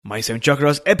My Seven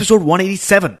Chakras, episode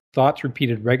 187. Thoughts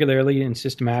repeated regularly and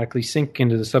systematically sink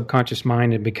into the subconscious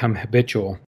mind and become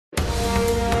habitual.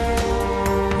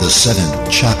 The seven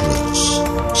chakras,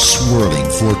 swirling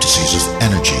vortices of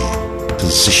energy,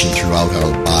 positioned throughout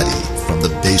our body from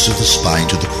the base of the spine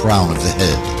to the crown of the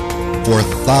head. For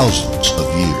thousands of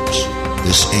years,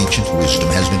 this ancient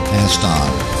wisdom has been passed on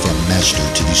from master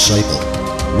to disciple.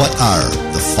 What are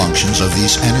the functions of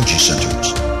these energy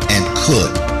centers? And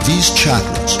could these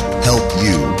chakras help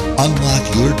you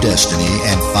unlock your destiny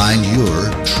and find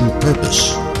your true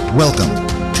purpose? Welcome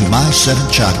to My Seven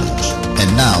Chakras.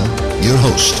 And now, your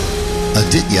host,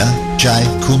 Aditya Jai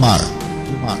Kumar.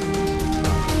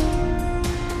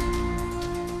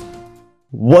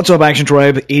 What's up, Action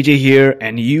Tribe? AJ here,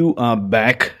 and you are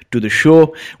back to the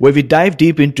show where we dive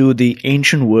deep into the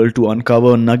ancient world to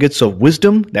uncover nuggets of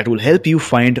wisdom that will help you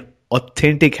find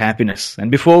authentic happiness.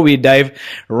 And before we dive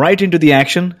right into the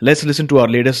action, let's listen to our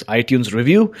latest iTunes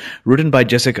review written by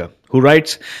Jessica, who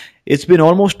writes, "It's been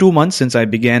almost 2 months since I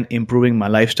began improving my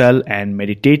lifestyle and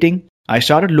meditating. I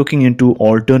started looking into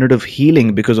alternative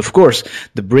healing because, of course,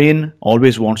 the brain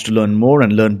always wants to learn more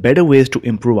and learn better ways to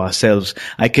improve ourselves.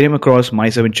 I came across My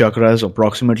Seven Chakras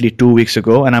approximately 2 weeks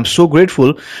ago, and I'm so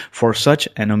grateful for such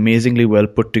an amazingly well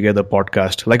put together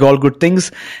podcast. Like all good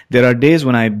things, there are days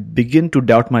when I begin to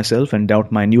doubt myself and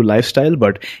doubt my new lifestyle,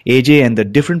 but AJ and the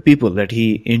different people that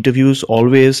he interviews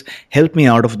always help me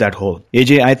out of that hole.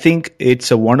 AJ, I think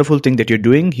it's a wonderful thing that you're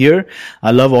doing here.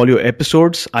 I love all your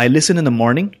episodes. I listen in the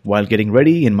morning while getting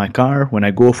ready, in my car, when I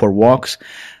go for walks.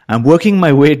 I'm working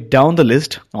my way down the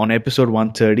list on episode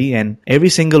 130, and every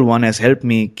single one has helped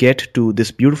me get to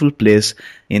this beautiful place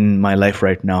in my life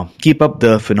right now. Keep up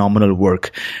the phenomenal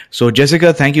work." So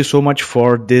Jessica, thank you so much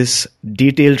for this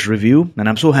detailed review, and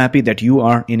I'm so happy that you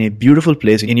are in a beautiful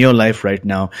place in your life right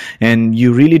now, and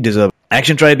you really deserve it.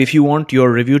 Action Tribe, if you want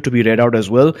your review to be read out as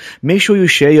well, make sure you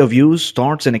share your views,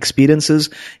 thoughts, and experiences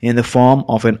in the form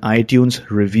of an iTunes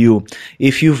review.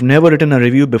 If you've never written a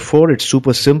review before, it's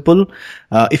super simple.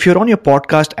 If you're on your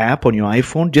podcast app on your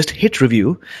iPhone, just hit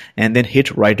review and then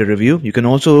hit write a review. You can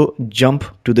also jump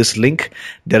to this link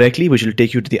directly, which will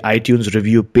take you to the iTunes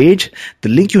review page. The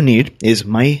link you need is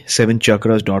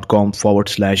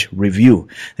my7chakras.com/review.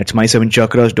 That's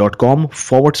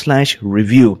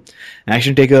my7chakras.com/review.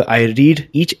 Action Taker, I read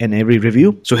each and every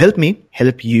review, so help me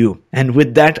help you. And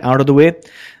with that out of the way,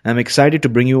 I'm excited to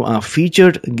bring you our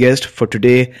featured guest for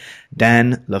today,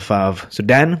 Dan LeFave. So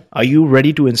Dan, are you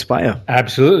ready to inspire?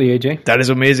 Absolutely, AJ. That is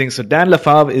amazing. So Dan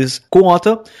LeFave is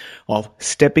co-author of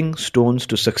Stepping Stones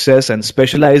to Success and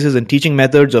specializes in teaching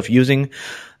methods of using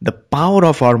the power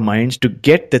of our minds to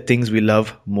get the things we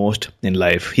love most in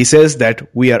life. He says that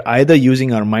we are either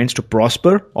using our minds to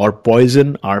prosper or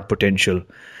poison our potential.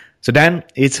 So Dan,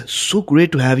 it's so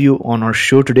great to have you on our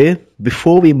show today.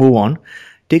 Before we move on,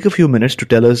 take a few minutes to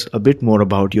tell us a bit more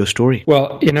about your story.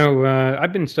 Well,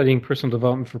 I've been studying personal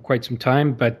development for quite some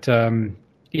time, but,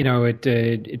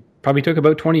 it probably took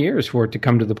about 20 years for it to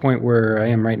come to the point where I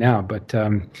am right now. But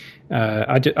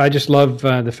I just love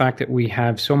the fact that we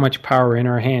have so much power in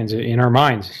our hands, in our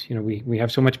minds. We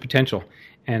have so much potential.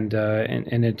 And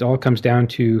it all comes down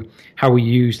to how we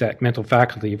use that mental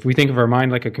faculty. If we think of our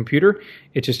mind like a computer,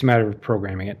 it's just a matter of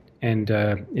programming it. And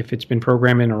if it's been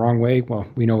programmed in the wrong way, well,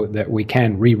 we know that we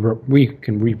can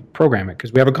reprogram it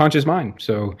because we have a conscious mind.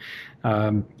 So,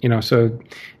 so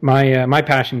my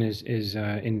passion is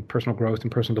in personal growth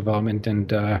and personal development,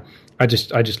 and I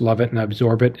just love it and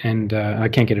absorb it, and I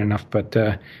can't get enough. But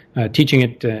teaching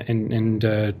it and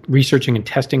researching and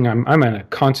testing, I'm a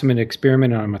consummate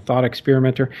experimenter. I'm a thought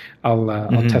experimenter. I'll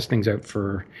test things out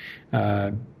for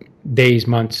days,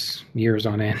 months, years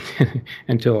on end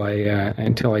until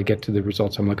I get to the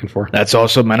results I'm looking for. That's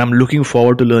awesome, and I'm looking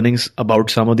forward to learning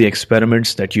about some of the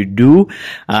experiments that you do.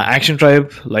 Action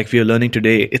Tribe, like we are learning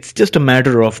today, it's just a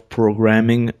matter of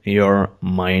programming your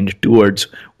mind towards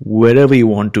wherever you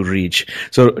want to reach.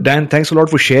 So Dan, thanks a lot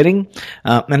for sharing.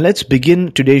 And let's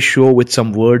begin today's show with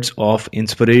some words of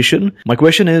inspiration. My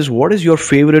question is, what is your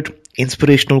favorite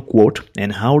inspirational quote,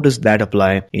 and how does that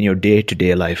apply in your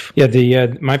day-to-day life? Yeah,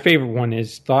 my favorite one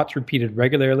is, "Thoughts repeated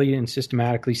regularly and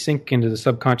systematically sink into the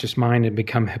subconscious mind and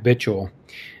become habitual."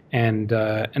 And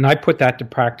I put that to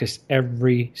practice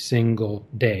every single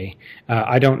day.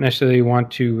 I don't necessarily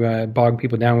want to bog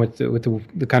people down with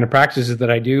the kind of practices that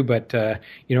I do, but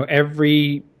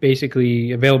every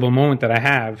basically available moment that I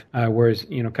have, whereas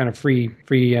kind of free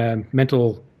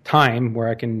mental time where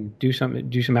I can do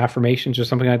some affirmations or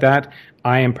something like that,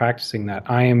 I am practicing that.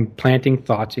 I am planting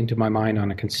thoughts into my mind on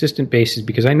a consistent basis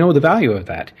because I know the value of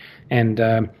that. And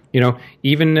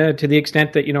even to the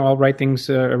extent that I'll write things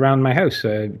around my house,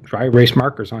 dry erase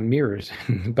markers on mirrors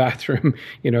in the bathroom.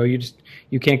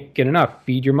 You can't get enough.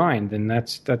 Feed your mind, and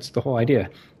that's the whole idea.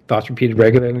 Thoughts repeated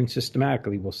regularly and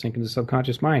systematically will sink into the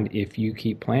subconscious mind if you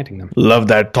keep planting them. Love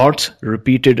that. Thoughts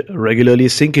repeated regularly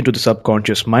sink into the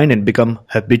subconscious mind and become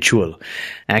habitual.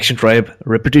 Action Tribe,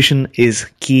 repetition is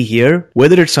key here.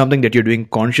 Whether it's something that you're doing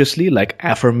consciously, like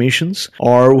affirmations,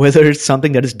 or whether it's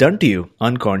something that is done to you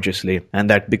unconsciously, and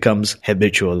that becomes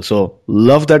habitual. So,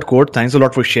 love that quote. Thanks a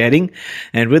lot for sharing.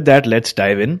 And with that, let's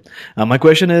dive in. My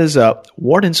question is,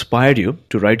 what inspired you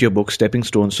to write your book, Stepping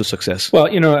Stones to Success? Well,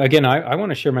 again, I want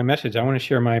to share my message. I want to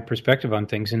share my perspective on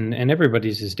things, and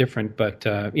everybody's is different. But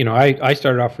I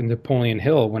started off with Napoleon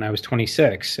Hill when I was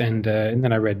 26, and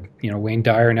then I read Wayne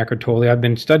Dyer and Eckhart Tolle. I've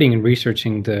been studying and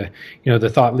researching the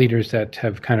thought leaders that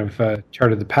have kind of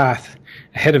charted the path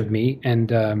ahead of me. And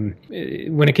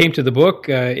when it came to the book,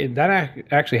 that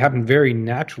actually happened very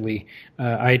naturally.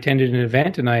 I attended an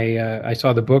event and I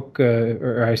saw the book,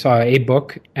 or I saw a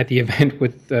book at the event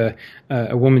with a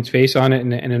woman's face on it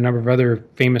and a number of other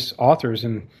famous authors.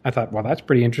 And I thought, well, that's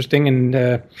pretty interesting.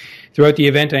 And throughout the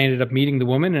event, I ended up meeting the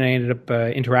woman and I ended up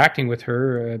interacting with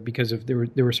her because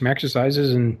there were some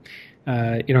exercises, and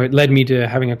it led me to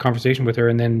having a conversation with her,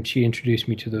 and then she introduced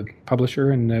me to the publisher,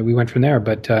 and we went from there.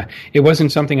 But it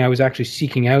wasn't something I was actually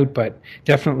seeking out, but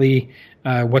definitely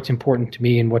what's important to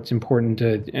me and what's important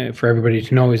for everybody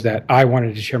to know is that I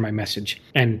wanted to share my message.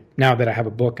 And now that I have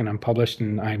a book and I'm published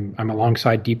and I'm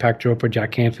alongside Deepak Chopra,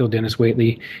 Jack Canfield, Dennis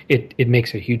Waitley, it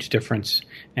makes a huge difference,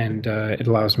 and it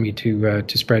allows me to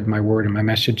spread my word and my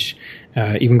message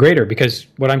even greater, because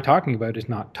what I'm talking about is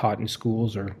not taught in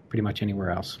schools or pretty much anywhere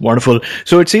else. Wonderful.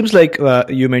 So it seems like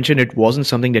you mentioned it wasn't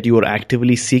something that you were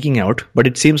actively seeking out, but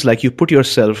it seems like you put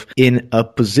yourself in a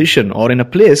position or in a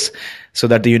place so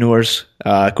that the universe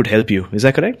could help you. Is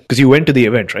that correct? Because you went to the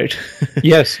event, right?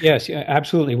 Yes,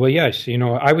 absolutely. Well, yes.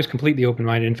 I was completely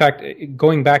open-minded. In fact,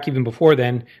 going back even before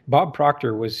then, Bob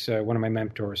Proctor was one of my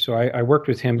mentors. So I worked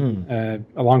with him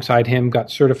alongside him,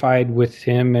 got certified with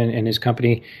him and his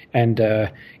company. And,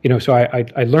 so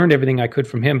I learned everything I could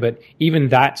from him. But even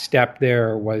that step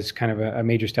there was kind of a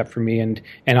major step for me. And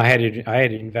I had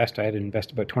to invest. I had to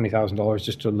invest about $20,000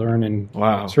 just to learn and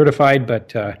get certified.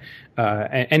 But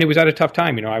and it was at a tough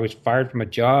time. I was fired from a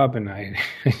job and I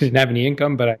didn't have any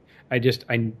income, but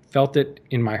I felt it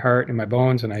in my heart, in my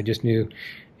bones, and I just knew,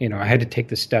 I had to take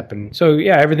this step. And so,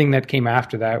 everything that came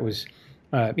after that was,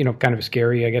 kind of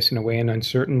scary, I guess, in a way, and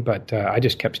uncertain, but I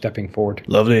just kept stepping forward.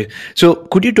 Lovely. So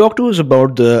could you talk to us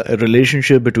about the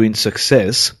relationship between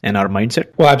success and our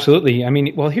mindset? Well, absolutely. I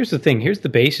mean, here's the thing. Here's the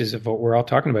basis of what we're all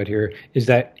talking about here is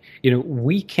that,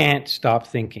 we can't stop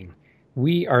thinking.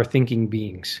 We are thinking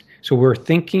beings. So we're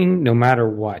thinking no matter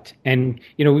what. And,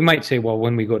 we might say, well,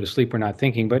 when we go to sleep, we're not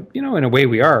thinking. But, in a way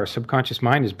we are. Our subconscious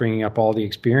mind is bringing up all the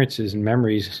experiences and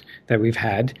memories that we've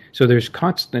had. So there's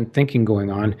constant thinking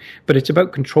going on. But it's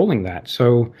about controlling that.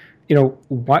 So,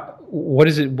 what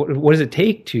does it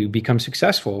take to become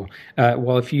successful?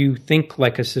 Well, if you think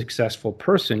like a successful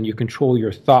person, you control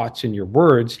your thoughts and your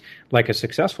words like a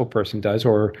successful person does,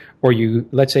 or you,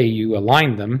 let's say you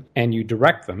align them and you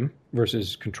direct them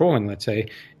versus controlling, let's say,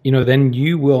 then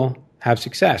you will have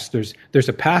success. There's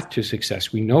a path to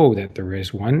success. We know that there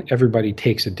is one. Everybody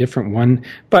takes a different one,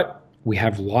 but we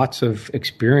have lots of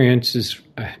experiences,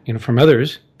 from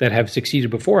others that have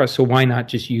succeeded before us. So why not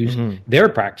just use their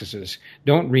practices?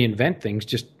 Don't reinvent things.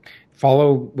 Just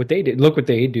follow what they did. Look what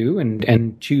they do,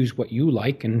 and choose what you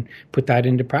like and put that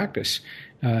into practice.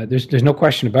 There's no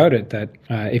question about it that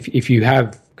if you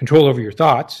have control over your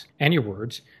thoughts and your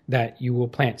words, that you will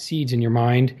plant seeds in your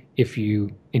mind if you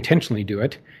intentionally do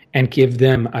it and give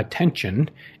them attention.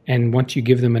 And once you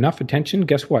give them enough attention,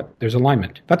 guess what? There's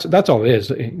alignment. That's all it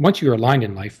is. Once you're aligned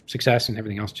in life, success and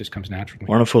everything else just comes naturally.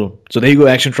 Wonderful. So there you go,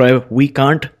 Action Tribe. We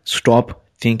can't stop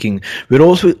thinking. We're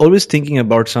also always thinking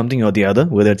about something or the other,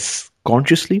 whether it's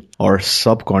consciously or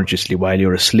subconsciously while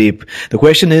you're asleep. The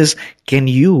question is, can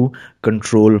you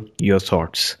control your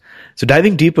thoughts? So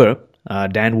diving deeper,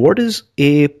 Dan, what is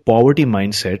a poverty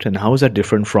mindset and how is that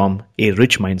different from a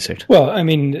rich mindset? Well, I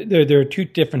mean, there are two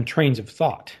different trains of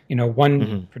thought.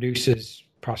 One produces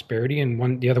prosperity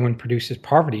and the other one produces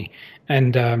poverty.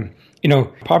 And,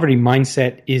 poverty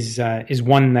mindset is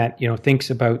one that,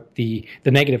 thinks about the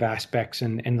negative aspects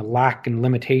and the lack and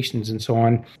limitations and so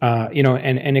on,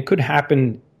 and it could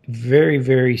happen very,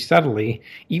 very subtly,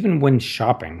 even when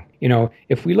shopping.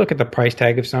 If we look at the price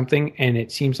tag of something and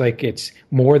it seems like it's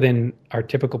more than our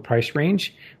typical price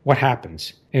range, what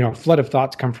happens? A flood of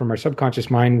thoughts come from our subconscious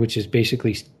mind, which is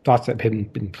basically thoughts that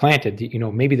have been planted.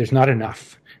 Maybe there's not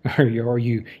enough, or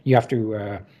you have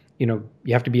to.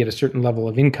 You have to be at a certain level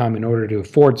of income in order to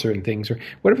afford certain things, or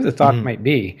whatever the thought might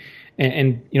be.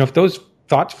 And if those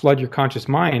thoughts flood your conscious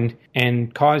mind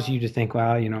and cause you to think,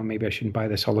 well, maybe I shouldn't buy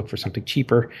this. I'll look for something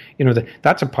cheaper.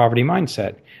 That's a poverty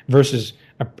mindset versus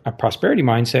a prosperity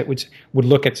mindset, which would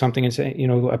look at something and say,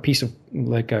 a piece of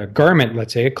like a garment,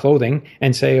 let's say a clothing,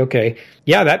 and say, okay,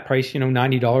 yeah, that price,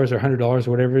 $90 or $100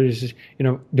 or whatever it is,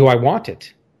 do I want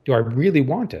it? Do I really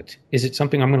want it? Is it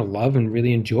something I'm going to love and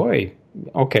really enjoy?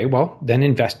 Okay, well, then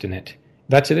invest in it.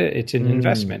 That's it. It's an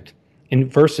investment. And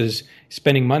versus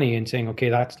spending money and saying, okay,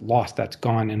 that's lost, that's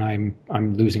gone, and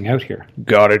I'm losing out here.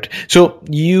 Got it. So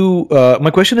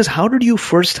my question is, how did you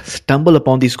first stumble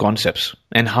upon these concepts,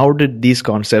 and how did these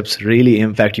concepts really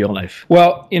impact your life?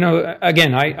 Well,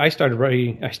 again, I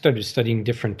started studying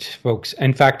different folks.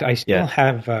 In fact, I still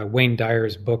have Wayne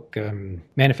Dyer's book,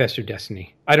 Manifest Your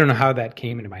Destiny. I don't know how that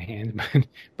came into my hands,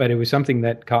 but it was something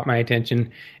that caught my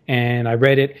attention, and I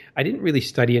read it. I didn't really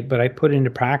study it, but I put it into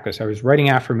practice. I was writing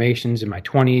affirmations in my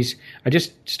 20s. I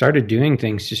just started doing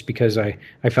things just because I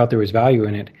felt there was value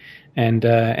in it. And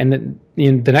the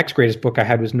next greatest book I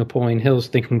had was Napoleon Hill's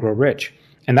Think and Grow Rich.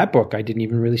 And that book I didn't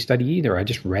even really study either. I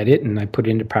just read it and I put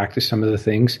into practice some of the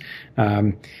things.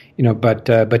 But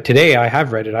today I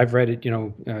have read it. I've read it,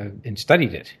 and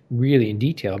studied it really in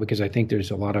detail because I think there's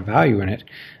a lot of value in it.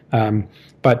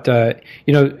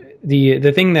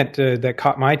 The thing that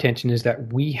caught my attention is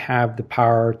that we have the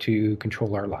power to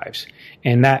control our lives,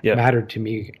 and that mattered to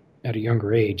me at a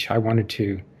younger age. I wanted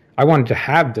to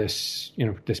have this,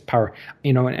 this power,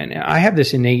 and I have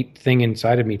this innate thing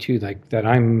inside of me too, like that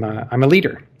I'm a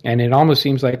leader, and it almost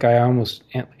seems like I almost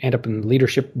end up in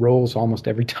leadership roles almost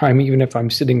every time, even if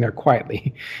I'm sitting there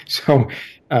quietly. So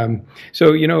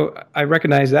I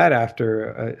recognize that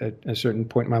after a certain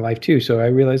point in my life too. So I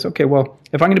realized, okay, well,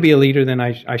 if I'm going to be a leader, then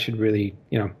I should really,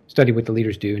 study what the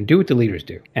leaders do and do what the leaders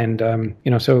do. And,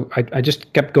 so I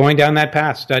just kept going down that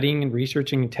path, studying and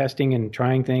researching and testing and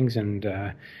trying things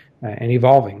and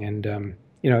evolving. And,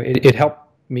 it helped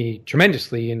me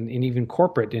tremendously and even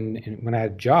corporate. And when I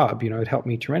had a job, it helped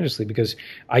me tremendously because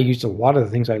I used a lot of the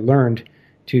things I learned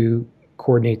to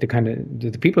coordinate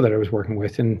the people that I was working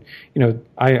with. And,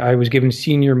 I was given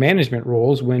senior management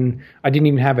roles when I didn't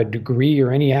even have a degree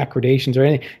or any accreditations or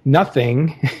anything,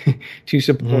 nothing to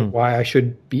support why I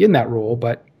should be in that role.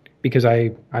 But because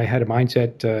I had a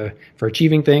mindset for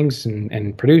achieving things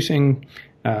and producing,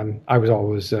 I was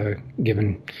always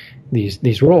given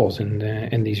these roles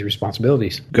and these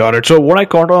responsibilities. Got it. So what I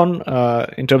caught on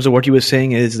in terms of what you were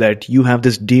saying is that you have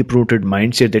this deep-rooted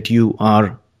mindset that you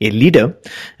are a leader,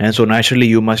 and so naturally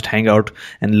you must hang out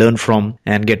and learn from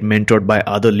and get mentored by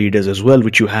other leaders as well,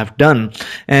 which you have done.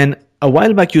 And a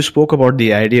while back you spoke about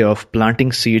the idea of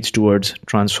planting seeds towards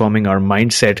transforming our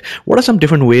mindset. What are some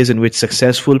different ways in which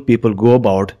successful people go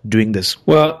about doing this?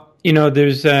 Well,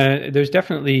 there's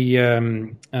definitely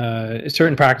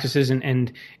certain practices,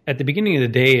 and at the beginning of the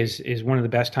day is one of the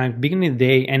best times. Beginning of the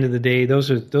day, end of the day, those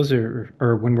are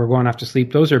or when we're going off to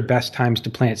sleep, those are best times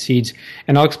to plant seeds.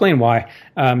 And I'll explain why.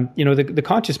 The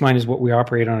conscious mind is what we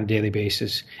operate on a daily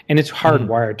basis, and it's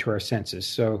hardwired to our senses.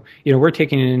 So we're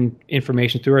taking in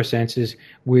information through our senses.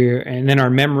 And then our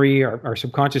memory, our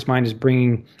subconscious mind is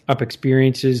bringing up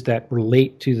experiences that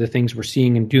relate to the things we're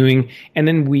seeing and doing, and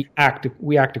then we act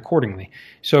accordingly.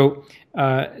 So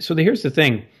here's the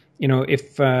thing.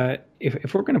 If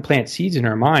we're going to plant seeds in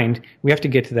our mind, we have to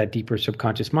get to that deeper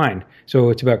subconscious mind.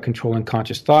 So it's about controlling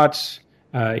conscious thoughts.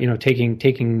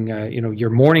 Taking your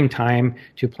morning time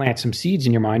to plant some seeds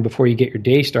in your mind before you get your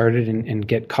day started and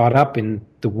get caught up in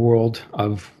the world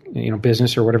of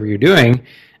business or whatever you're doing,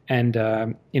 and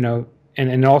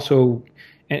also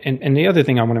the other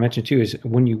thing I want to mention too is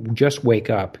when you just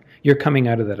wake up, you're coming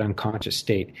out of that unconscious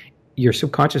state. Your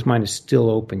subconscious mind is still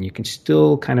open. You can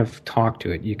still kind of talk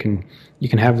to it. You can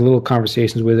have little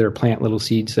conversations with it or plant little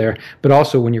seeds there. But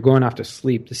also when you're going off to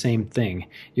sleep, the same thing.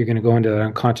 You're going to go into that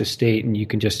unconscious state and you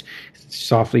can just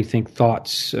softly think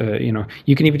thoughts.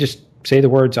 You can even just say the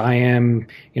words, I am,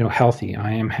 healthy,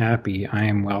 I am happy, I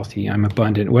am wealthy, I'm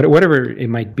abundant, whatever it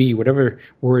might be, whatever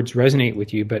words resonate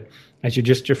with you. But as you're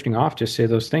just drifting off, just say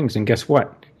those things. And guess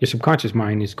what? Your subconscious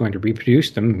mind is going to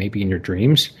reproduce them, maybe in your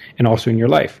dreams and also in your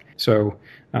life. So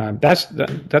that's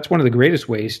one of the greatest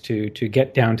ways to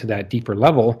get down to that deeper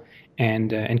level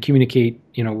and communicate,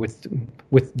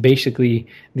 with basically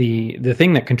the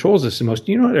thing that controls us the most.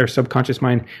 Our subconscious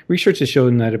mind, research has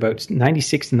shown that about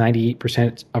 96 to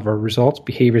 98% of our results,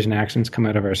 behaviors, and actions come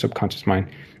out of our subconscious mind.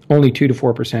 Only 2 to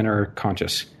 4% are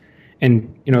conscious.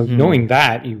 And, knowing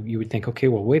that, you would think, okay,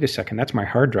 well, wait a second, that's my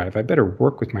hard drive. I better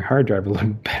work with my hard drive a little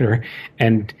better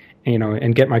and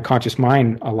get my conscious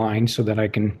mind aligned so that I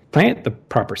can plant the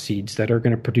proper seeds that are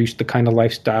going to produce the kind of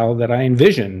lifestyle that I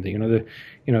envision,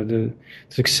 the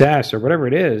success or whatever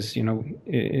it is.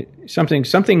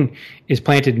 Something is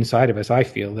planted inside of us. I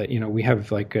feel that, we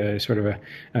have like a sort of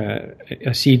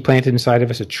a seed planted inside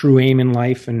of us, a true aim in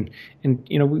life. And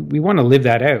we want to live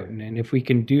that out. And if we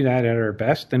can do that at our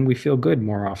best, then we feel good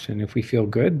more often. If we feel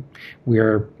good,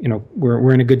 we're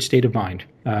in a good state of mind.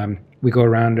 We go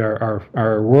around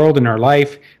our world and our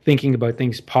life thinking about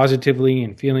things positively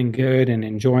and feeling good and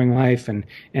enjoying life. And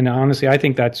honestly, I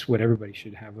think that's what everybody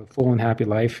should have, a full and happy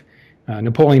life.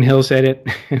 Napoleon Hill said it,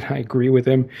 and I agree with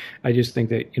him. I just think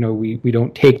that, we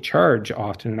don't take charge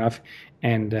often enough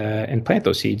and plant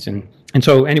those seeds. And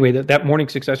so anyway, that morning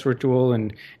success ritual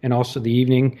and also the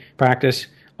evening practice,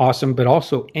 awesome. But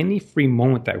also any free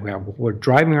moment that we have, when we're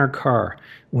driving our car,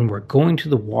 when we're going to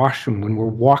the washroom, when we're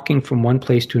walking from one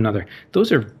place to another,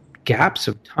 those are gaps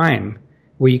of time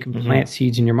where you can plant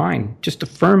seeds in your mind. Just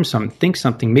affirm something, think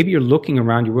something. Maybe you're looking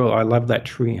around your world. I love that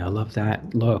tree. I love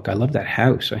that look. I love that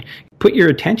house. Put your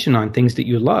attention on things that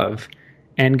you love.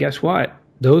 And guess what?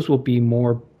 Those will be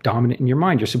more dominant in your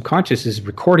mind. Your subconscious is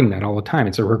recording that all the time.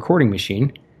 It's a recording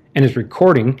machine. And it's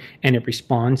recording, and it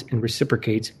responds and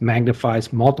reciprocates,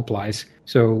 magnifies, multiplies.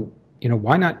 So,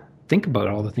 why not think about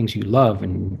all the things you love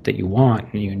and that you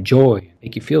want and you enjoy,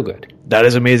 make you feel good? That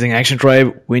is amazing, Action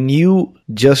Tribe. When you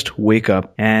just wake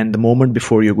up and the moment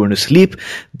before you're going to sleep,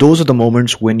 those are the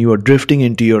moments when you are drifting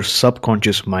into your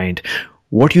subconscious mind.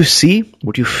 What you see,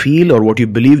 what you feel, or what you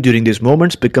believe during these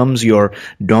moments becomes your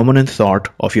dominant thought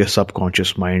of your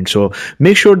subconscious mind. So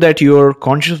make sure that you're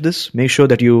conscious of this. Make sure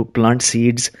that you plant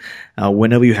seeds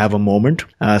whenever you have a moment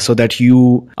so that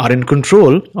you are in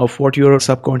control of what your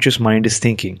subconscious mind is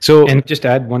thinking. So, and just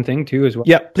add one thing too as well.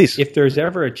 Yeah, please. If there's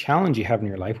ever a challenge you have in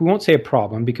your life, we won't say a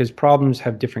problem because problems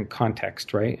have different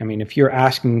context, right? I mean, if you're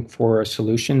asking for a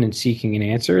solution and seeking an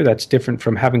answer, that's different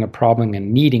from having a problem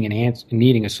and needing an answer,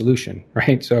 needing a solution,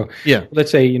 right? So yeah,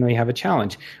 let's say, you have a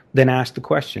challenge, then ask the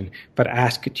question, but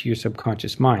ask it to your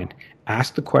subconscious mind.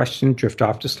 Ask the question, drift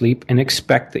off to sleep, and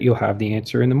expect that you'll have the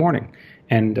answer in the morning.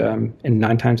 And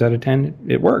 9 times out of 10,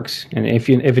 it works. And if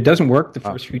it doesn't work the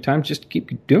first few times, just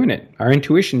keep doing it. Our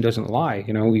intuition doesn't lie.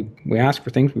 We ask for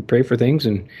things, we pray for things,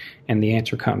 and the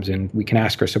answer comes. And we can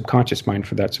ask our subconscious mind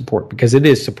for that support because it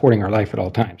is supporting our life at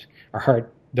all times. Our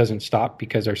heart doesn't stop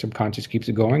because our subconscious keeps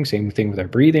it going. Same thing with our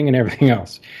breathing and everything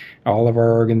else. All of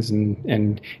our organs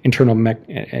and internal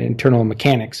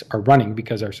mechanics are running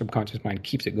because our subconscious mind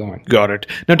keeps it going. Got it.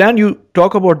 Now, Dan, you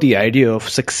talk about the idea of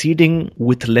succeeding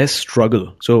with less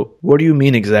struggle. So what do you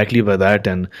mean exactly by that?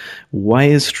 And why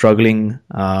is struggling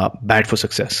bad for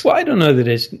success? Well, I don't know that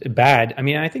it's bad. I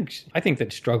mean, I think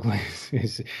that struggle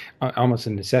is almost a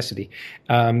necessity.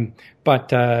 But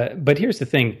here's the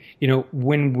thing,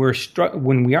 when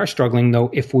we are struggling, though,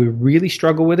 if we really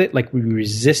struggle with it, like we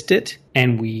resist it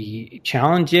and we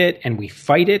challenge it and we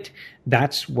fight it,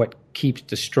 that's what keeps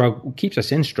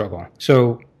us in struggle.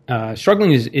 So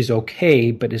struggling is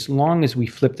okay, but as long as we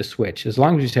flip the switch, as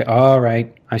long as we say, all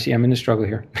right, I see I'm in a struggle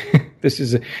here. This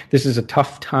is a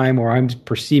tough time, or I'm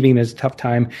perceiving it as a tough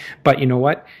time. But you know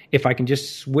what? If I can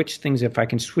just switch things, if I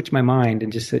can switch my mind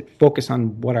and just focus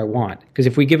on what I want, because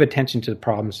if we give attention to the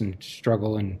problems and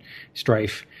struggle and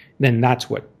strife, then that's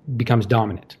what becomes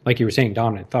dominant. Like you were saying,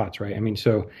 dominant thoughts, right? I mean,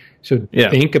 so yeah.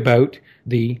 Think about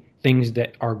the things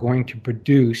that are going to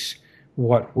produce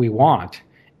what we want.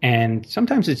 And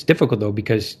sometimes it's difficult, though,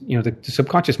 because the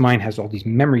subconscious mind has all these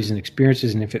memories and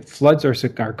experiences, and if it floods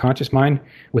our conscious mind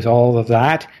with all of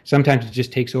that, sometimes it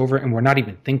just takes over, and we're not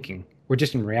even thinking. We're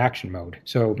just in reaction mode.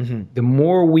 So the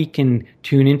more we can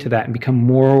tune into that and become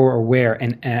more aware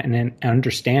and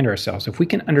understand ourselves, if we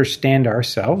can understand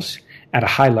ourselves at a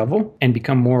high level and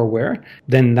become more aware,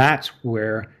 then that's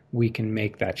where we can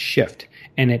make that shift.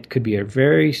 And it could be a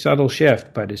very subtle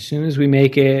shift, but as soon as we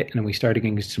make it and we start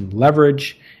getting some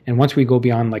leverage, and once we go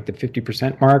beyond like the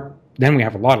 50% mark, then we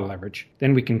have a lot of leverage.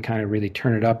 Then we can kind of really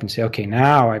turn it up and say, okay,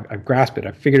 now I've grasped it.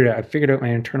 I've figured it out. I've figured out my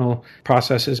internal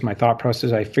processes, my thought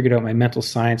process. I figured out my mental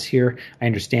science here. I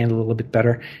understand a little bit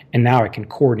better. And now I can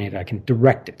coordinate it. I can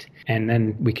direct it. And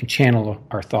then we can channel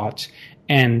our thoughts.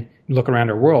 And look around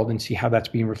our world and see how that's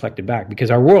being reflected back,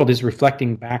 because our world is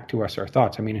reflecting back to us our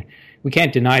thoughts. I mean, we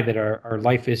can't deny that our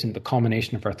life isn't the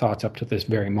culmination of our thoughts up to this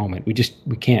very moment. We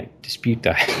can't dispute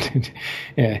that.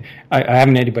 I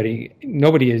haven't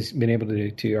nobody has been able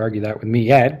to argue that with me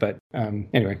yet. But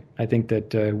anyway, I think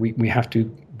that we have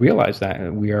to realize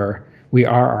that we are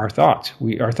our thoughts.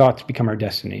 Our thoughts become our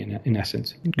destiny in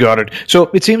essence. Got it. So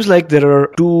it seems like there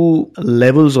are two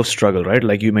levels of struggle, right?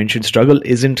 Like you mentioned, struggle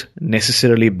isn't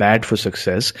necessarily bad for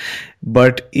success.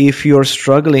 But if you're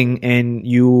struggling and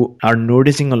you are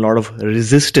noticing a lot of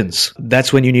resistance,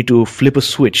 that's when you need to flip a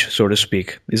switch, so to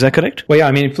speak. Is that correct? Well, yeah,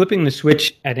 I mean, flipping the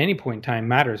switch at any point in time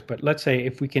matters. But let's say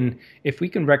if we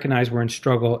can recognize we're in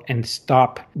struggle and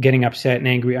stop getting upset and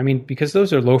angry, I mean, because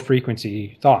those are low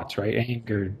frequency thoughts, right?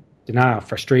 Anger, denial,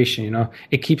 frustration,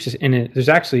 it keeps us in it. There's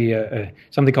actually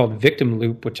something called victim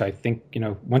loop, which I think,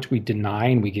 once we deny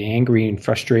and we get angry and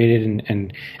frustrated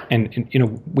and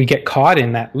we get caught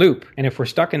in that loop. And if we're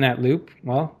stuck in that loop,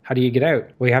 well, how do you get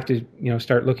out? Well, you have to,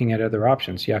 start looking at other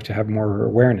options. You have to have more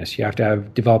awareness. You have to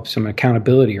develop some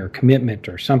accountability or commitment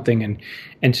or something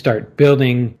and start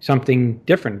building something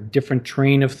different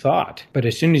train of thought. But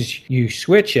as soon as you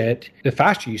switch it, the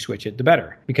faster you switch it, the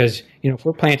better. Because, if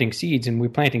we're planting seeds and we're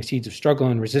planting seeds of struggle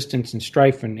and resistance and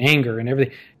strife and anger and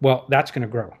everything, well, that's going to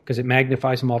grow because it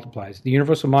magnifies and multiplies. The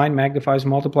universal mind magnifies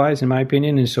and multiplies, in my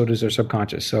opinion, and so does our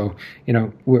subconscious. So,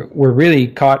 we're really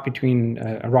caught between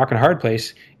a rock and a hard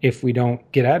place if we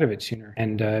don't get out of it sooner.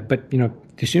 And but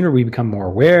the sooner we become more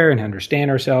aware and understand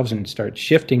ourselves and start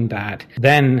shifting that,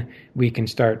 then we can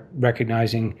start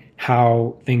recognizing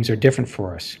how things are different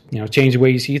for us. Change the way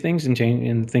you see things, and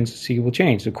things you see will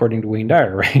change, according to Wayne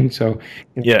Dyer, right? So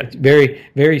it's very,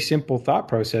 very simple thought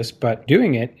process, but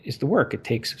doing it is the work. It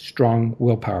takes strong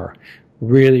willpower.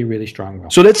 Really, really strong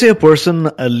will. So let's say a person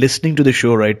listening to the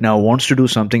show right now wants to do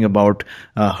something about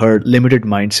her limited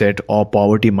mindset or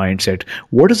poverty mindset.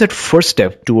 What is that first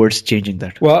step towards changing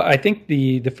that? Well, I think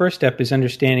the first step is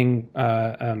understanding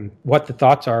what the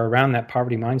thoughts are around that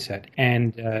poverty mindset.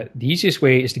 And the easiest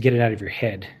way is to get it out of your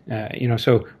head.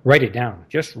 So write it down.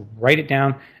 Just write it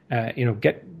down.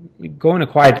 Go in a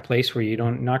quiet place where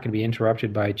not going to be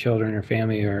interrupted by children or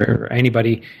family or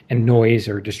anybody and noise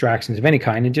or distractions of any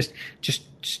kind, and just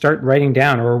start writing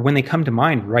down, or when they come to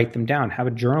mind, write them down. Have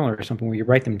a journal or something where you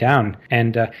write them down,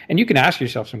 and you can ask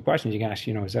yourself some questions. You can ask,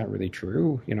 is that really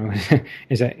true?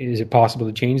 Is it possible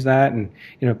to change that? And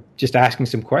just asking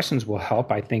some questions will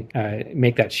help, I think,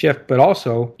 make that shift. But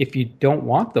also, if you don't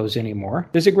want those anymore,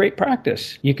 there's a great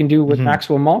practice you can do what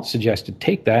Maxwell Maltz suggested.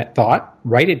 Take that thought,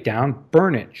 write it down,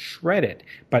 burn it, shred it,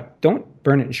 but don't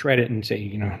burn it and shred it and say,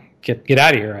 get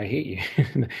out of here, I hate you.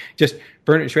 Just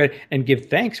burn it and shred it and give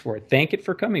thanks for it. Thank it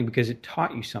for coming because it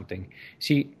taught you something.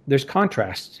 See, there's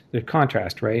contrast. There's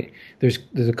contrast, right? There's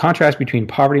a contrast between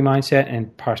poverty mindset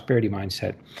and prosperity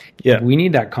mindset. Yeah. We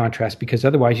need that contrast because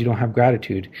otherwise you don't have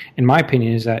gratitude. And my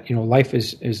opinion is that, life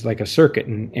is like a circuit.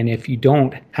 And if you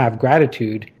don't have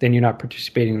gratitude, then you're not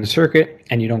participating in the circuit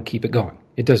and you don't keep it going.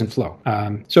 It doesn't flow.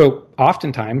 So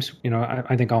oftentimes,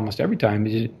 I think almost every time,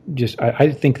 I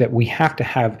think that we have to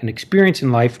have an experience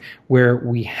in life where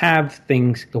we have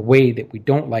things the way that we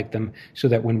don't like them, so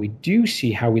that when we do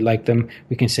see how we like them,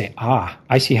 we can say,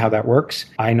 I see how that works.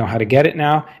 I know how to get it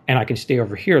now, and I can stay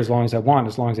over here as long as I want,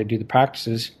 as long as I do the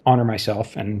practices, honor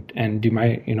myself, and do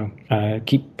my,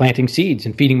 keep planting seeds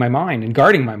and feeding my mind and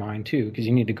guarding my mind too, because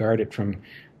you need to guard it from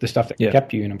the stuff that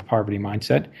kept you in a poverty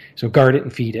mindset. So guard it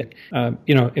and feed it.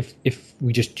 If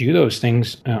we just do those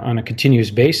things on a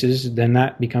continuous basis, then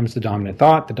that becomes the dominant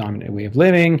thought, the dominant way of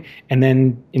living. And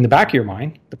then in the back of your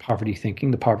mind, the poverty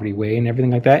thinking, the poverty way and everything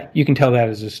like that, you can tell that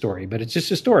as a story, but it's just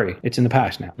a story. It's in the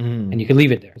past now. And you can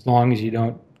leave it there as long as you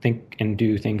don't think and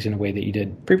do things in a way that you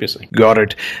did previously. Got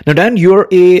it. Now, Dan, you're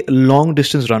a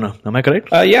long-distance runner. Am I correct?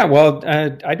 Yeah, well,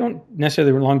 I don't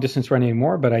necessarily long-distance run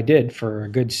anymore, but I did for a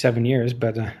good 7 years.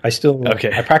 But I still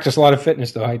I practice a lot of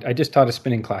fitness, though. I just taught a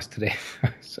spinning class today.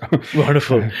 So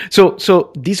wonderful.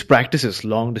 So these practices,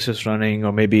 long-distance running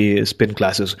or maybe spin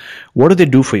classes, what do they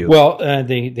do for you? Well,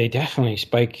 they definitely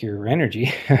spike your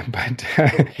energy, but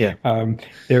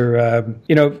they're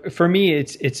for me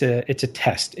it's a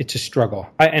test. It's a struggle.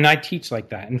 And I teach like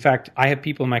that. In fact, I have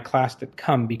people in my class that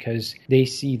come because they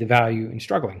see the value in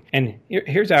struggling. And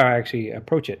here's how I actually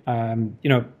approach it.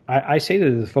 I say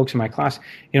to the folks in my class,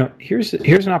 here's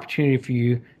an opportunity for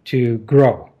you to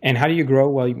grow. And how do you grow?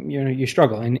 Well, you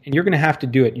struggle, and you're going to have to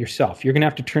do it yourself. You're going to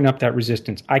have to turn up that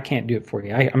resistance. I can't do it for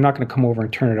you. I'm not going to come over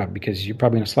and turn it up because you're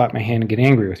probably going to slap my hand and get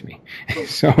angry with me.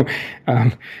 So,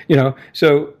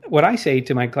 so what I say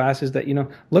to my class is that,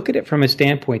 look at it from a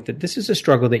standpoint that this is a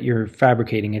struggle that you're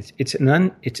fabricating. It's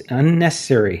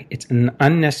unnecessary. It's an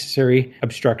unnecessary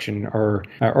obstruction or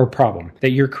problem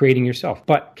that you're creating yourself.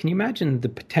 But can you imagine the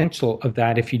potential of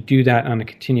that if you do that on a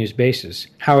continuous basis,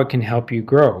 how it can help you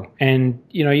grow? And,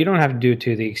 you don't have to do it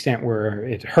to the extent where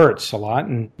it hurts a lot.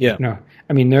 And,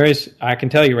 I can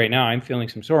tell you right now, I'm feeling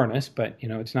some soreness, but,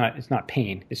 it's not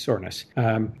pain, it's soreness,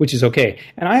 which is okay.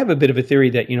 And I have a bit of a theory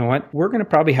that, we're going to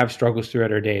probably have struggles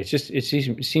throughout our day.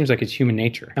 It seems like it's human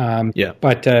nature.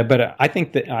 But I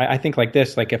think like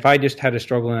this, like if I just had a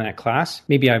struggle in that class,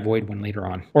 maybe I avoid one later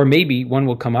on, or maybe one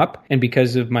will come up, and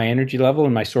because of my energy level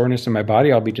and my soreness in my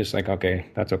body, I'll be just like, okay,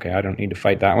 that's okay. I don't need to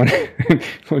fight that one.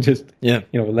 We'll just,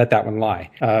 let that one lie.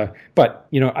 But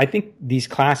I think these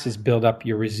classes build up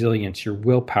your resilience, your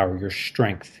willpower, your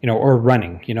strength, or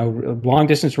running, long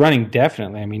distance running,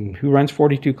 definitely. I mean, who runs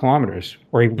 42 kilometers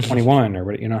or even 21 or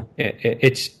what,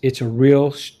 it's a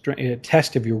real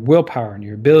test of your willpower and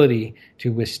your ability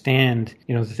to withstand,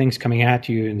 the things coming at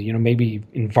you and, maybe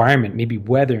environment, maybe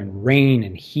weather and rain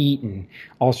and heat and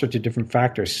all sorts of different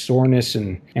factors, soreness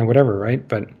and whatever, right?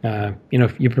 But,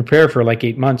 you prepare for like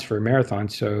 8 months for a marathon.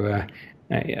 So,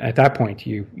 at that point,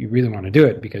 you really want to do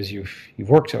it because you've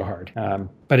worked so hard.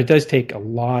 But it does take a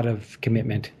lot of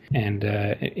commitment, and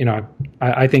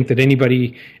I think that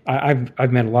anybody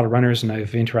I've met a lot of runners and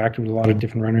I've interacted with a lot of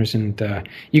different runners, and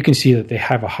you can see that they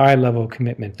have a high level of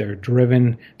commitment. They're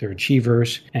driven, they're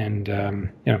achievers, and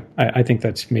I think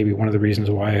that's maybe one of the reasons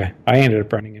why I ended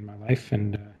up running in my life,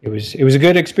 and it was a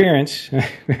good experience.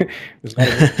 It was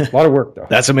a lot of work though.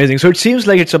 That's amazing. So it seems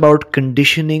like it's about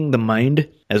conditioning the mind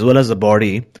as well as the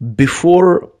body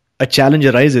before a challenge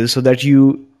arises, so that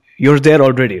you're there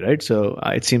already, right? So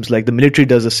it seems like the military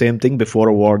does the same thing. Before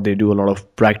a war, they do a lot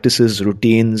of practices,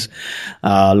 routines,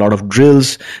 a lot of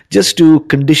drills, just to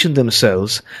condition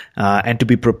themselves and to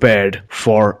be prepared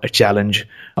for a challenge,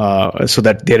 so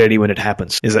that they're ready when it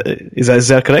happens. Is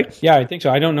that correct? Yeah, I think so.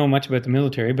 I don't know much about the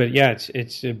military, but yeah,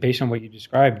 it's based on what you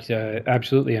described.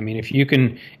 Absolutely. I mean, if you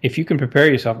can prepare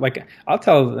yourself, like I'll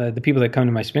tell the people that come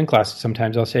to my spin classes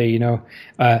sometimes, I'll say,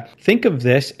 think of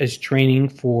this as training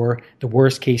for the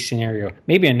worst case scenario.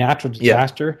 Maybe a natural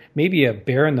disaster, maybe a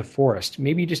bear in the forest.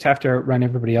 Maybe you just have to outrun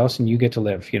everybody else and you get to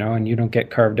live, and you don't get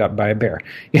carved up by a bear.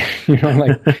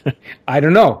 I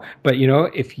don't know. But,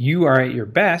 if you are at your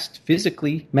best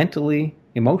physically, mentally,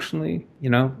 emotionally,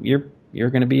 you're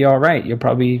going to be all right. You'll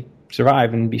probably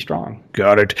survive and be strong.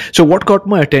 Got it. So what caught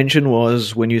my attention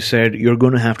was when you said you're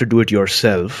going to have to do it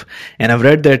yourself. And I've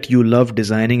read that you love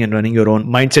designing and running your own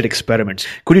mindset experiments.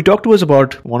 Could you talk to us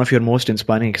about one of your most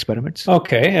inspiring experiments?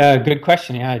 Okay, good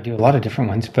question. Yeah, I do a lot of different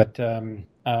ones, but I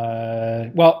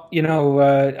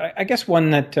guess one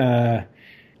that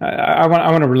I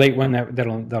want to relate one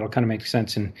that'll kind of make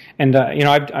sense. And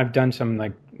I've done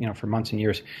some for months and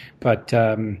years, but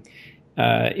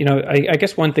I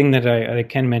guess one thing that I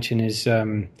can mention is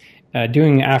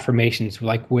doing affirmations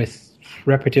with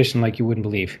repetition like you wouldn't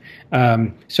believe.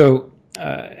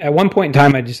 At one point in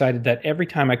time, I decided that every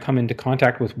time I come into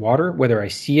contact with water, whether I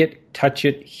see it, touch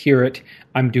it, hear it,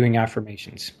 I'm doing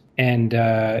affirmations. And,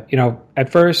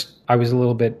 at first I was a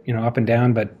little bit, up and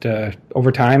down, but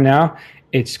over time now,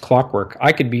 it's clockwork.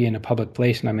 I could be in a public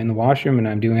place and I'm in the washroom and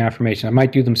I'm doing affirmations. I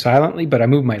might do them silently, but I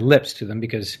move my lips to them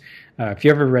because if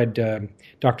you ever read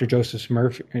Dr. Joseph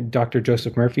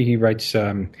Murphy, he wrote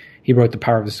The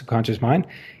Power of the Subconscious Mind.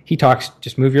 He talks,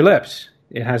 just move your lips.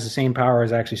 It has the same power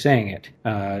as actually saying it.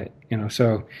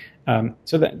 So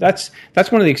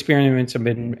that's one of the experiments I've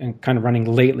been kind of running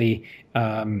lately.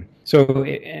 And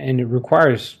it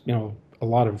requires a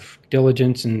lot of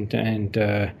diligence and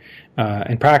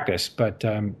practice, but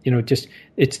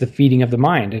it's the feeding of the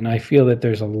mind, and I feel that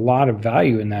there's a lot of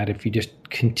value in that if you just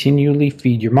continually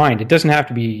feed your mind. It doesn't have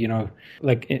to be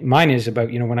mine is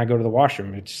about when I go to the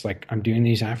washroom, it's like I'm doing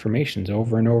these affirmations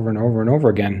over and over and over and over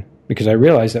again because I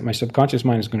realize that my subconscious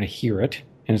mind is going to hear it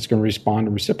and it's going to respond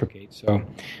and reciprocate. So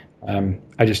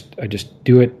I just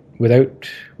do it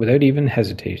without even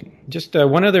hesitating. Just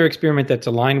one other experiment that's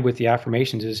aligned with the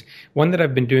affirmations is one that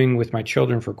I've been doing with my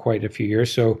children for quite a few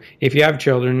years. So if you have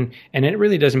children, and it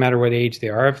really doesn't matter what age they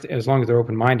are, as long as they're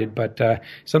open-minded, but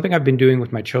something I've been doing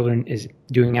with my children is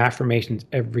doing affirmations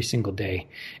every single day.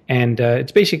 And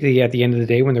it's basically at the end of the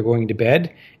day when they're going to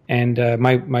bed. And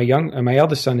my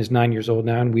eldest son is 9 years old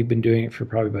now, and we've been doing it for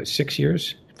probably about 6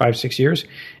 years. 5-6 years,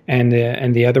 and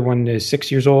the other one is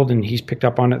 6 years old, and he's picked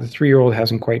up on it. The 3-year-old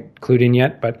hasn't quite clued in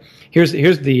yet, but here's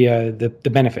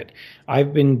the benefit.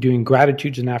 I've been doing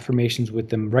gratitudes and affirmations with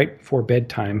them right before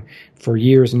bedtime for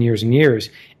years and years and years,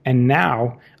 and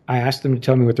now I ask them to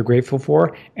tell me what they're grateful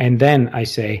for, and then I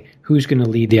say, who's going to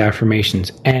lead the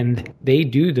affirmations? And they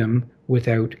do them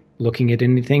without looking at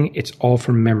anything. It's all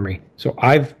from memory. So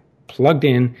I've plugged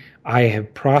in. I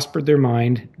have prospered their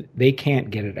mind. They can't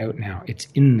get it out now. It's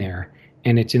in there,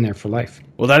 and it's in there for life.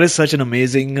 Well, that is such an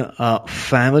amazing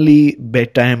family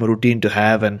bedtime routine to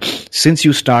have. And since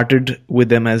you started with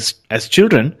them as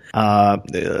children,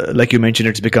 like you mentioned,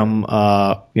 it's become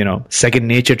second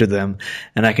nature to them.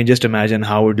 And I can just imagine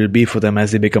how it will be for them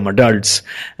as they become adults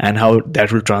and how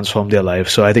that will transform their life.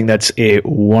 So I think that's a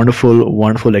wonderful,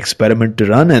 wonderful experiment to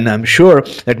run. And I'm sure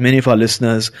that many of our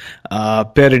listeners,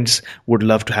 parents, would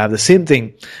love to have the same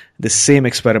thing, the same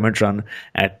experiment run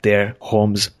at their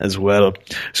homes as well.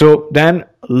 So Dan,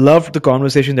 loved the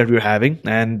conversation that we're having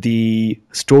and the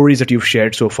stories that you've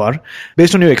shared so far.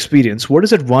 Based on your experience, what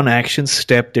is that one action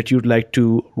step that you'd like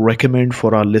to recommend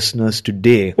for our listeners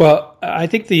today? Well, I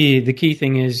think the key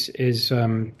thing is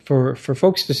for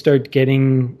folks to start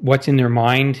getting what's in their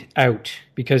mind out,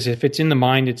 because if it's in the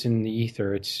mind, it's in the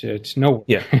ether. It's nowhere.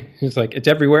 Yeah. It's like it's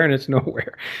everywhere and it's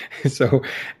nowhere. So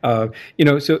so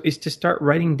it's to start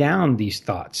writing down these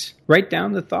thoughts. Write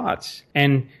down the thoughts,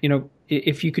 and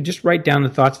if you could just write down the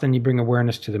thoughts, then you bring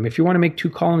awareness to them. If you want to make 2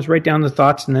 columns, write down the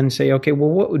thoughts and then say, okay, well,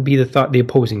 what would be the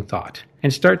opposing thought?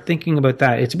 And start thinking about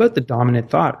that. It's about the dominant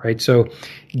thought, right? So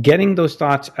getting those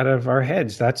thoughts out of our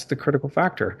heads, that's the critical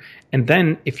factor. And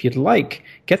then if you'd like,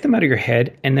 get them out of your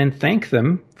head and then thank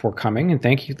them for coming and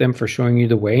thank them for showing you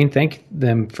the way and thank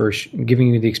them for giving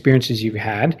you the experiences you've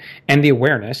had and the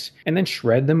awareness, and then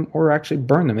shred them or actually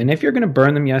burn them. And if you're going to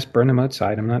burn them, yes, burn them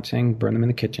outside. I'm not saying burn them in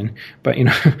the kitchen, but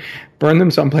burn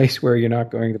them someplace where you're not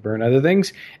going to burn other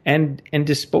things, and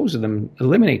dispose of them,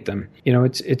 eliminate them.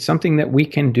 It's something that we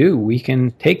can do. We can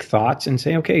take thoughts and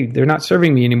say, okay, they're not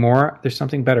serving me anymore. There's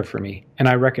something better for me. And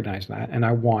I recognize that and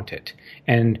I want it.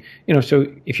 And, so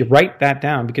if you write that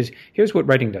down, because here's what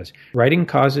writing does. Writing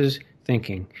causes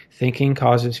thinking. Thinking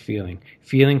causes feeling.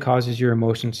 Feeling causes your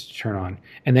emotions to turn on.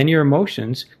 And then your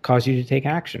emotions cause you to take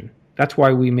action. That's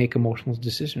why we make emotional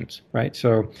decisions, right?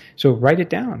 So write it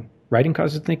down. Writing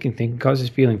causes thinking. Thinking causes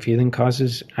feeling. Feeling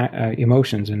causes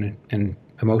emotions. And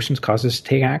emotions cause us to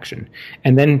take action.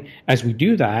 And then as we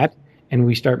do that, and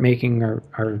we start making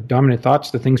our dominant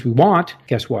thoughts the things we want,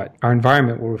 guess what? Our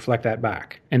environment will reflect that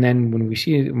back. And then when we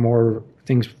see more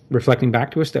things reflecting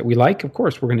back to us that we like, of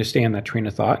course, we're going to stay on that train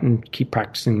of thought and keep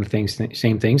practicing the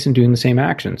same things and doing the same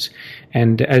actions.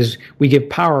 And as we give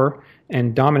power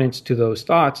and dominance to those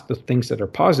thoughts, the things that are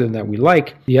positive that we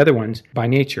like, the other ones, by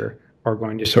nature, are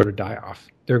going to sort of die off.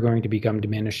 They're going to become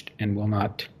diminished and will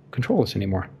not control us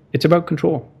anymore. It's about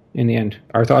control. In the end,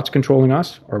 are thoughts controlling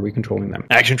us or are we controlling them?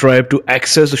 Action Tribe, to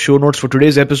access the show notes for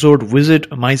today's episode, visit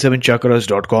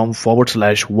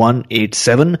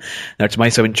my7chakras.com/187. That's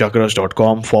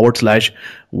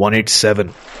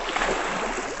my7chakras.com/187.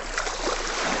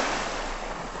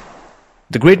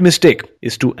 The great mistake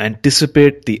is to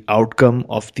anticipate the outcome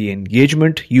of the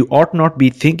engagement. You ought not be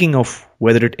thinking of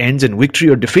whether it ends in victory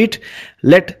or defeat.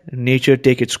 Let nature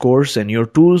take its course and your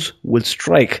tools will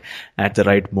strike at the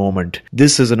right moment.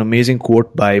 This is an amazing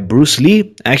quote by Bruce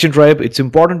Lee. Action Tribe, it's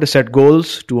important to set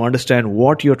goals to understand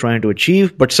what you're trying to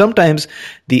achieve, but sometimes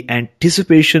the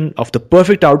anticipation of the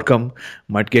perfect outcome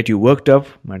might get you worked up,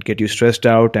 might get you stressed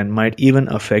out, and might even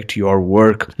affect your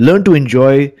work. Learn to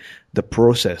enjoy the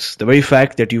process. The very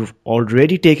fact that you've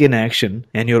already taken action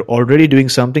and you're already doing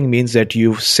something means that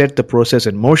you've set the process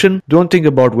in motion. Don't think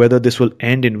about whether this will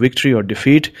end in victory or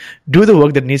defeat. Do the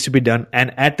work that needs to be done,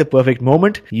 and at the perfect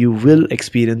moment, you will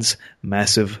experience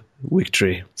massive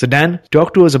victory. So Dan,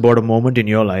 talk to us about a moment in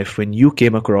your life when you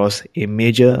came across a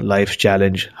major life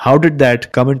challenge. How did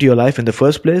that come into your life in the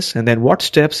first place? And then what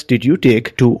steps did you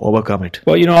take to overcome it?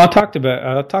 Well, I'll talk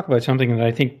about something that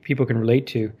I think people can relate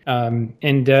to.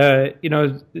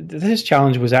 This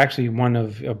challenge was actually one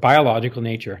of a biological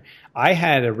nature. I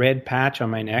had a red patch on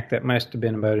my neck that must have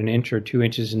been about 1 inch or 2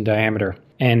 inches in diameter.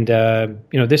 And,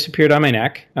 this appeared on my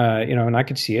neck, and I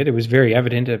could see it. It was very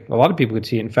evident. A lot of people could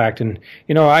see it, in fact. And,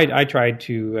 I tried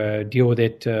to deal with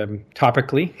it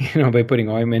topically, by putting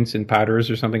ointments and powders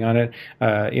or something on it.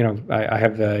 I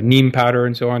have neem powder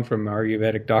and so on from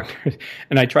Ayurvedic doctors.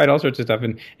 And I tried all sorts of stuff.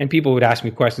 And people would ask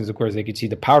me questions. Of course, they could see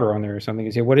the powder on there or something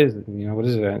and say, what is it? What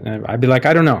is it? And I'd be like,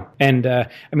 I don't know. And,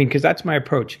 because that's my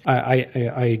approach.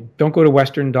 I don't go to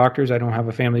Western doctors. I don't have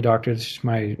a family doctor. It's just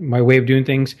my way of doing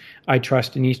things. I trust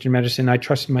trust in Eastern medicine. I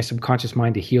trust in my subconscious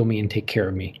mind to heal me and take care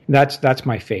of me. That's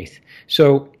my faith.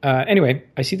 So anyway,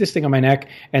 I see this thing on my neck,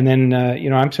 and then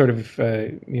I'm sort of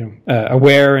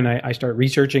aware, and I start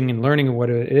researching and learning what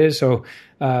it is. So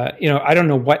I don't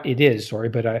know what it is,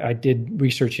 but I did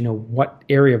research. What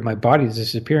area of my body is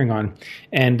this appearing on,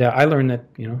 and I learned that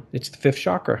it's the fifth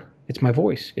chakra. It's my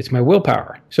voice. It's my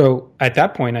willpower. So at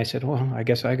that point, I said, well, I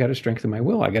guess I got to strengthen my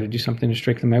will. I got to do something to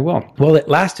strengthen my will. Well, it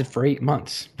lasted for 8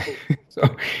 months. So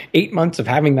 8 months of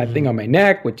having that thing on my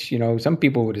neck, which, some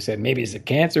people would have said, maybe it's a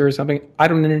cancer or something. I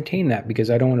don't entertain that because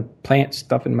I don't want to plant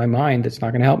stuff in my mind that's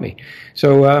not going to help me.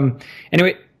 So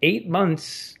anyway, 8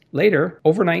 months later,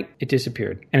 overnight, it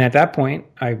disappeared. And at that point,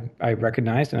 I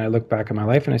recognized and I looked back at my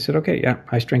life and I said, okay, yeah,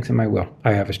 I strengthened my will.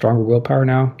 I have a stronger willpower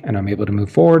now and I'm able to move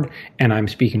forward and I'm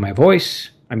speaking my voice.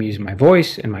 I'm using my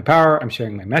voice and my power. I'm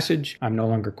sharing my message. I'm no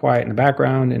longer quiet in the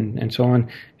background and so on.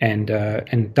 And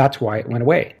that's why it went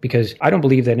away. Because I don't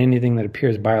believe that anything that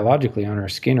appears biologically on our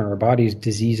skin or our bodies,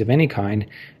 disease of any kind,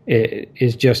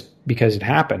 is just because it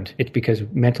happened. It's because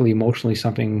mentally, emotionally,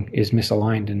 something is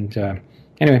misaligned. And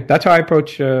anyway, that's how I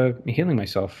approach healing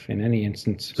myself in any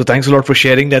instance. So thanks a lot for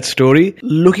sharing that story.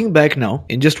 Looking back now,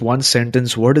 in just one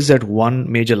sentence, what is that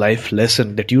one major life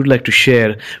lesson that you'd like to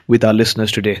share with our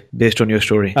listeners today, based on your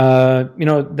story?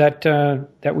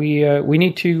 That we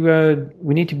need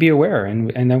to be aware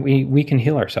and that we can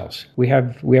heal ourselves. We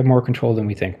have more control than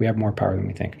we think. We have more power than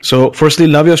we think. So, firstly,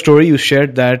 love your story. You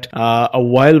shared that a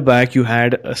while back you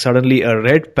had suddenly a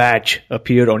red patch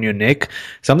appear on your neck,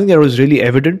 something that was really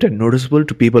evident and noticeable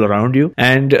to people around you.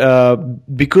 And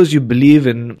because you believe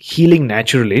in healing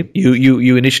naturally,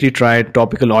 you initially tried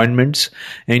topical ointments,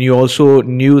 and you also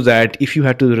knew that if you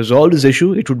had to resolve this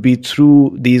issue, it would be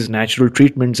through these natural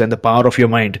treatments and the power of your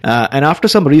mind. And after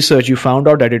some research, you found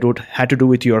out that it had to do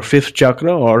with your fifth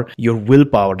chakra or your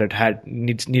willpower that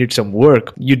needed some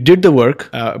work. You did the work,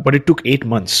 but it took 8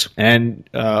 months. And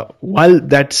while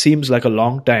that seems like a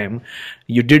long time,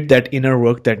 you did that inner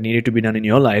work that needed to be done in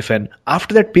your life. And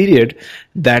after that period,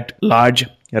 that large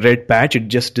red patch, it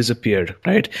just disappeared,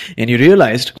 right? And you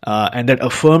realized, and that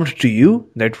affirmed to you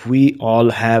that we all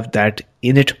have that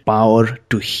innate power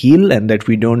to heal and that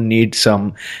we don't need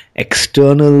some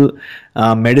external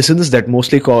medicines that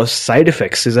mostly cause side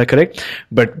effects. Is that correct?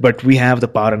 But we have the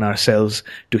power in ourselves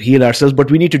to heal ourselves, but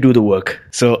we need to do the work.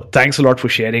 So thanks a lot for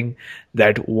sharing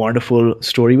that wonderful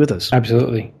story with us.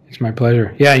 Absolutely. It's my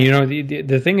pleasure. Yeah,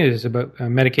 the thing is about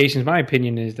medications, my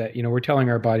opinion is that, we're telling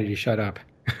our body to shut up.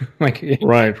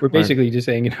 We're basically just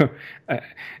saying,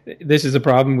 this is a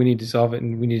problem, we need to solve it,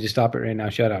 and we need to stop it right now,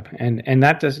 shut up. And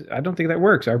I don't think that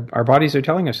works. Our bodies are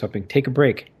telling us something. Take a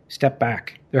break, step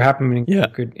back. They're happening. Yeah.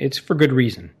 It's for good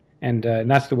reason. And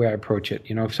that's the way I approach it.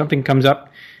 If something comes up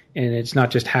and it's not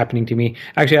just happening to me.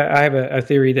 Actually, I have a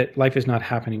theory that life is not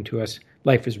happening to us.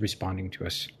 Life is responding to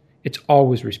us. It's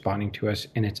always responding to us,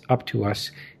 and it's up to us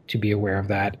to be aware of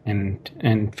that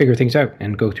and figure things out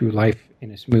and go through life in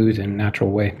a smooth and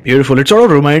natural way. Beautiful. It sort of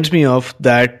reminds me of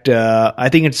that, I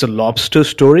think it's a lobster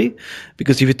story,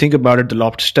 because if you think about it, the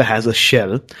lobster has a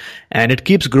shell and it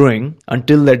keeps growing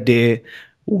until that day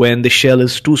when the shell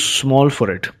is too small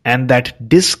for it. And that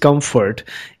discomfort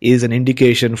is an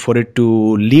indication for it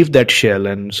to leave that shell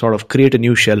and sort of create a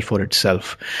new shell for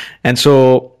itself. And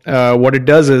so what it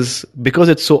does is, because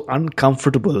it's so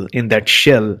uncomfortable in that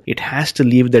shell, it has to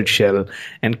leave that shell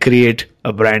and create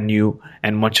a brand new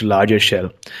and much larger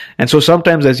shell. And so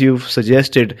sometimes, as you've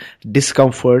suggested,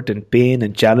 discomfort and pain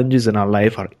and challenges in our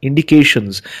life are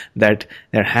indications that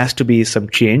there has to be some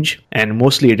change, and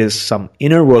mostly it is some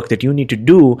inner work that you need to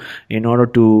do in order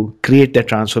to create that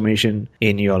transformation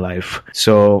in your life.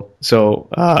 So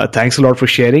thanks a lot for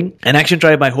sharing. And Action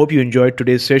Tribe, I hope you enjoyed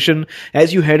today's session.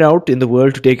 As you head out in the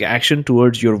world to take action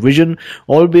towards your vision,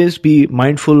 always be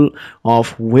mindful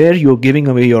of where you're giving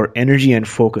away your energy and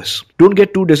focus. Don't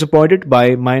get too disappointed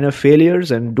by minor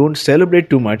failures, and don't celebrate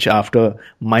too much after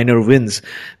minor wins,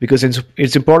 because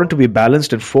it's important to be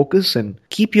balanced and focused and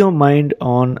keep your mind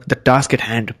on the task at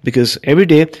hand, because every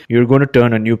day you're going to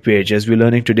turn a new page, as we're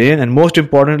learning today. And most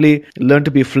importantly, learn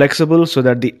to be flexible so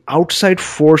that the outside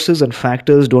forces and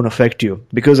factors don't affect you,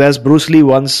 because as Bruce Lee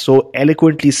once so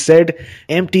eloquently said,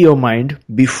 empty your mind,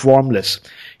 be formless,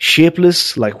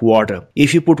 shapeless like water.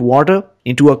 If you put water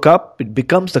into a cup, it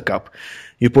becomes the cup.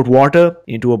 You put water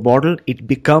into a bottle, it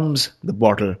becomes the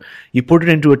bottle. You put it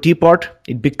into a teapot,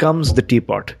 it becomes the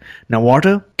teapot. Now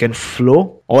water can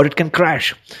flow or it can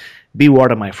crash. Be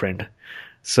water, my friend.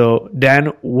 So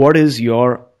Dan, what is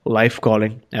your life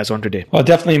calling as on today? Well,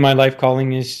 definitely my life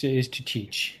calling is to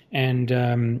teach. And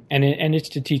it's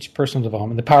to teach personal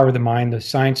development, the power of the mind, the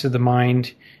science of the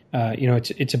mind,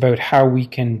 It's about how we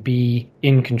can be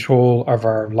in control of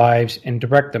our lives and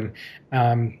direct them.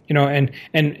 And in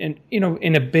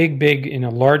a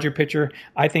larger picture,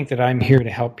 I think that I'm here to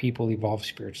help people evolve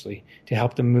spiritually, to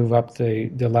help them move up the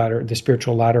ladder, the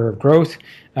spiritual ladder of growth.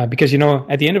 Because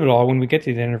at the end of it all, when we get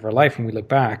to the end of our life and we look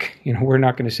back, we're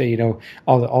not going to say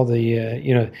all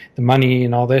the money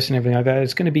and all this and everything like that.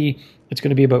 It's going to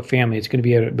be about family. It's going to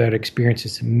be about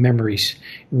experiences, memories,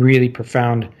 really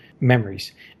profound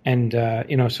memories. And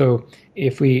so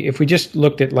if we just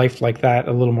looked at life like that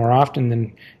a little more often,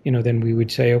 then we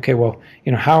would say, okay, well,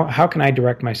 how can I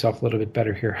direct myself a little bit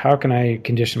better here? How can I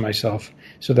condition myself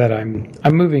so that I'm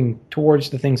moving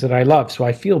towards the things that I love, so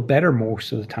I feel better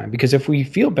most of the time? Because if we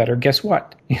feel better, guess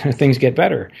what? Things get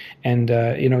better, and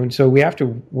and so we have to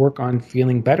work on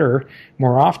feeling better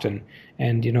more often.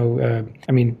 And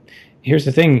here's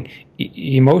the thing: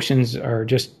 emotions are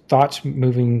just thoughts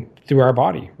moving through our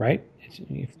body, right?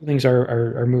 Feelings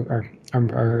are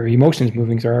emotions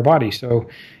moving through our body. So,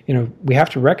 we have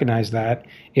to recognize that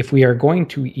if we are going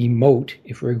to emote,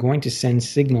 if we're going to send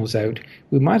signals out,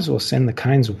 we might as well send the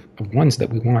kinds of ones that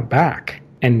we want back,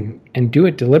 and do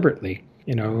it deliberately.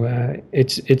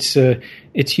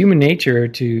 It's human nature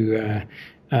to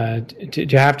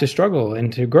have to struggle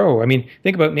and to grow. I mean,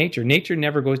 think about nature. Nature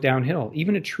never goes downhill.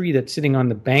 Even a tree that's sitting on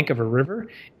the bank of a river,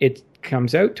 it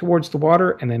comes out towards the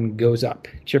water and then goes up,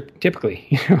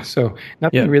 typically. So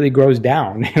nothing really grows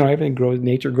down. Everything grows.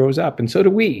 Nature grows up, and so do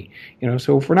we.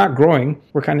 So if we're not growing,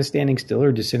 we're kind of standing still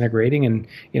or disintegrating. And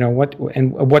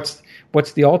what's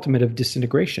the ultimate of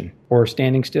disintegration or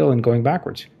standing still and going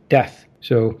backwards? Death.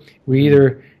 So we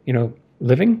either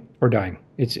living or dying.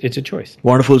 It's a choice.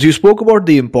 Wonderful. So you spoke about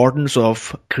the importance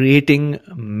of creating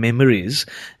memories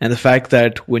and the fact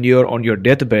that when you're on your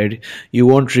deathbed, you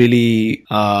won't really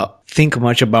think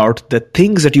much about the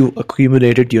things that you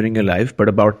accumulated during your life, but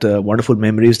about the wonderful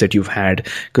memories that you've had,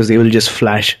 because they will just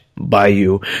flash by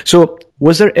you. So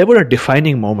was there ever a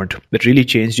defining moment that really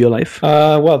changed your life?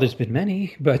 Well, there's been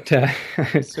many, but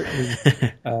certainly...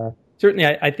 Certainly,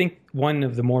 I think one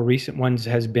of the more recent ones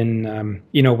has been,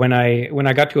 when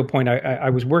I got to a point, I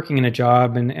was working in a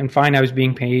job and fine, I was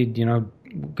being paid,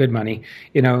 good money,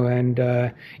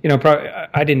 I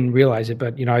didn't realize it,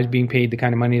 but, I was being paid the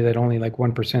kind of money that only like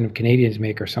 1% of Canadians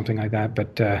make or something like that,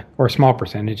 but, or a small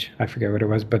percentage, I forget what it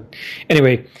was. But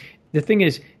anyway, the thing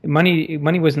is, money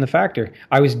wasn't the factor.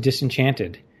 I was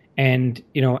disenchanted. And,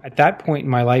 at that point in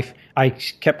my life, I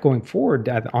kept going forward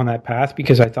on that path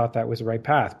because I thought that was the right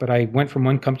path. But I went from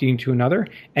one company to another,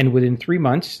 and within 3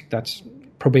 months, that's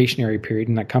probationary period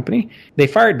in that company, they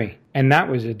fired me. And that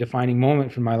was a defining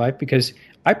moment for my life because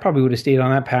I probably would have stayed on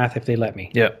that path if they let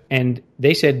me. Yeah. And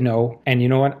they said no. And you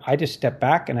know what? I just stepped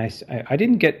back and I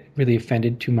didn't get really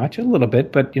offended too much, a little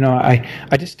bit, but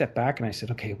I just stepped back and I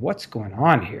said, okay, what's going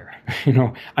on here?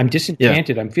 I'm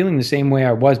disenchanted. Yeah. I'm feeling the same way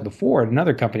I was before at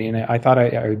another company. And I thought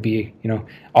I would be,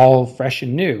 all fresh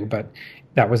and new, but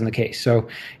that wasn't the case. So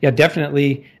yeah,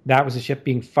 definitely that was a ship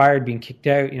being fired, being kicked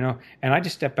out, and I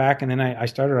just stepped back and then I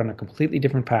started on a completely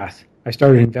different path. I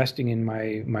started investing in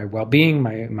my well-being,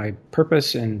 my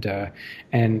purpose, and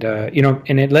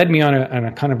it led me on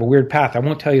a kind of a weird path. I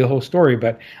won't tell you the whole story,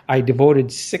 but I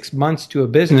devoted 6 months to a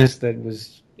business that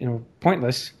was,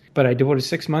 pointless, but I devoted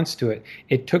 6 months to it.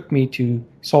 It took me to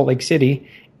Salt Lake City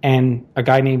and a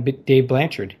guy named Dave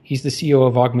Blanchard. He's the CEO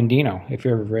of Augmendino, if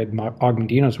you ever read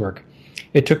Augmendino's work.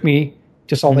 It took me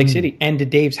to Salt Lake City and to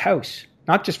Dave's house,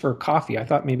 not just for a coffee. I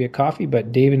thought maybe a coffee,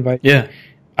 but Dave invited me.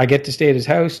 I get to stay at his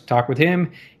house, talk with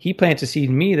him. He plants a seed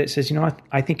in me that says,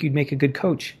 I think you'd make a good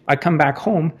coach. I come back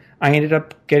home. I ended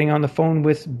up getting on the phone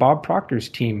with Bob Proctor's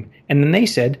team. And then they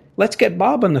said, let's get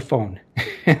Bob on the phone.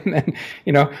 And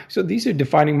then, so these are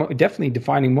definitely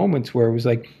defining moments where it was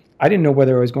like, I didn't know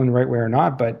whether I was going the right way or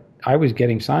not, but I was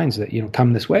getting signs that,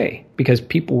 come this way, because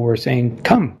people were saying,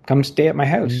 come stay at my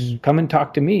house, come and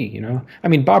talk to me, I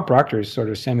mean, Bob Proctor is sort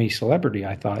of semi-celebrity,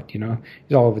 I thought,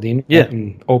 he's all over the internet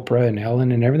and Oprah and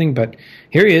Ellen and everything, but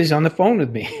here he is on the phone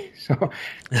with me. So,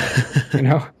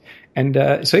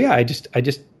 and so, yeah, I just,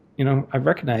 I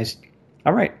recognized,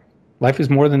 all right, life is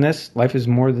more than this. Life is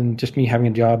more than just me having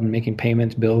a job and making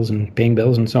payments, bills and paying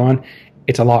bills and so on.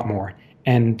 It's a lot more.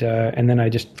 And then I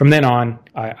just, from then on,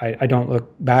 I don't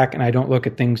look back and I don't look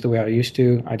at things the way I used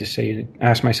to. I just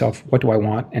ask myself, what do I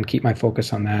want, and keep my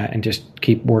focus on that and just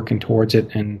keep working towards it.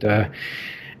 And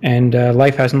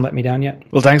life hasn't let me down yet.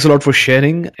 Well, thanks a lot for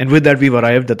sharing. And with that, we've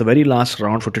arrived at the very last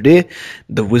round for today,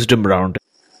 the wisdom round.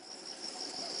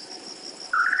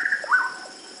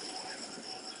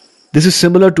 This is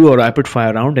similar to a rapid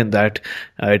fire round in that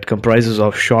it comprises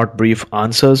of short, brief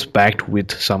answers packed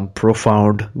with some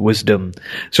profound wisdom.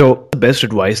 So, the best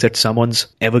advice that someone's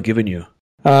ever given you?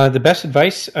 The best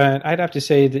advice, I'd have to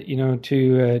say that,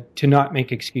 to not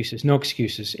make excuses, no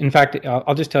excuses. In fact,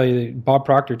 I'll just tell you that Bob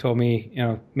Proctor told me,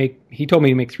 he told me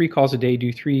to make 3 calls a day,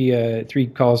 do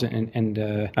three calls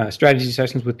and strategy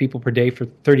sessions with people per day for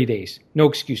 30 days. No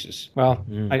excuses. Well,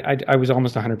 I was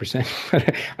almost 100%,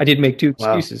 but I did make 2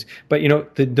 excuses. Wow. But,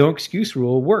 the no excuse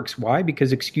rule works. Why?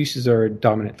 Because excuses are a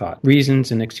dominant thought.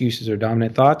 Reasons and excuses are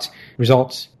dominant thoughts.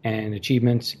 Results and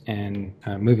achievements and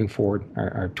moving forward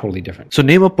are totally different. So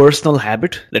name a personal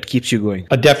habit that keeps you going.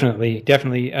 Definitely.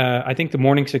 I think the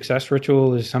morning success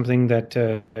ritual is something that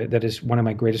is one of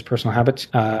my greatest personal habits.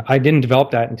 I didn't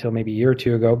develop that until maybe a year or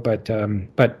 2 ago, but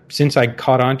since I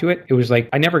caught on to it, it was like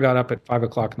I never got up at 5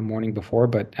 o'clock in the morning before,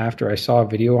 but after I saw a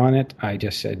video on it, I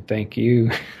just said, thank you,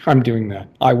 I'm doing that.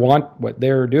 I want what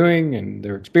they're doing and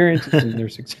their experiences and their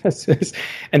successes.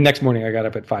 And next morning I got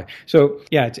up at 5. So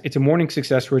yeah, it's a morning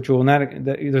success ritual, and that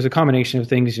there's a combination of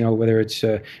things, whether it's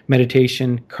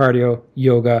meditation, cardio,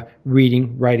 yoga,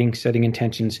 reading, writing, setting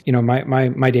intentions.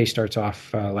 My day starts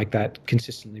off like that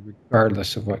consistently,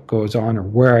 regardless of what goes on or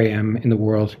where I am in the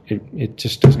world. It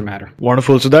just doesn't matter.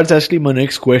 Wonderful. So that's actually my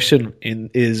next question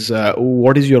is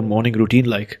what is your morning routine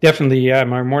like? Definitely, yeah.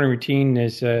 My morning routine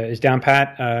is down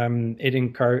pat.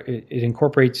 It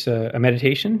incorporates a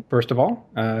meditation, first of all.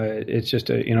 It's just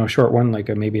a short one, like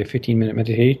maybe a 15-minute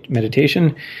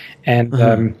meditation.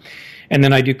 And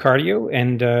then I do cardio,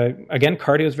 and again,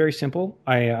 cardio is very simple.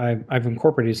 I've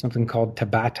incorporated something called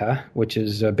Tabata, which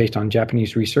is based on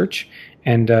Japanese research.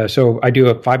 And so I do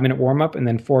a 5-minute warm-up and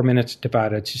then 4 minutes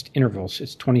Tabata. It's just intervals.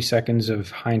 It's 20 seconds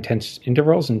of high-intense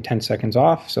intervals and 10 seconds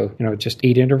off. So, just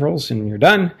 8 intervals and you're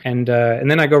done. And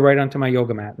then I go right onto my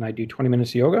yoga mat and I do 20 minutes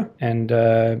of yoga. And,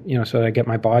 so I get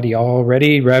my body all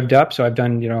ready, revved up. So I've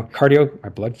done, cardio, my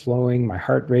blood flowing, my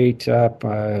heart rate up,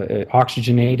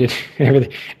 oxygenated,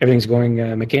 everything's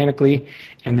going mechanically.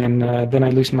 And then I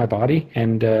loosen my body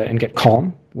and get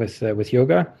calm with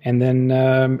yoga, and then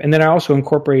I also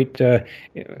incorporate.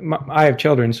 I have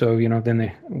children, so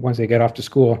then once they get off to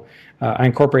school, I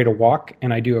incorporate a walk,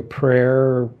 and I do a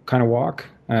prayer kind of walk,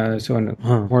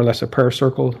 more or less a prayer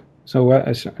circle, so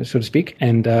to speak,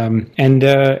 and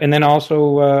then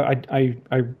also I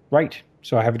write.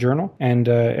 So I have a journal, and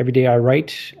every day I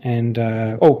write. And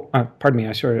pardon me,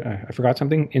 I forgot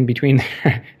something in between.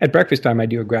 At breakfast time, I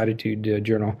do a gratitude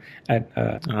journal at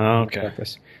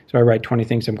breakfast. So I write 20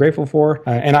 things I'm grateful for,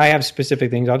 and I have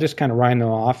specific things. I'll just kind of rhyme them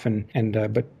off, and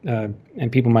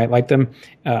people might like them.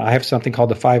 I have something called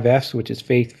the 5 Fs, which is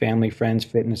faith, family, friends,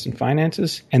 fitness, and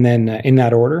finances, and then in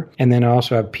that order. And then I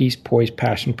also have peace, poise,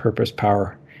 passion, purpose,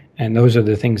 power, and those are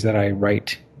the things that I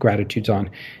write gratitudes on.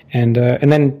 And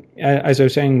then, as I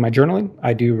was saying, my journaling,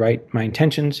 I do write my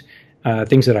intentions,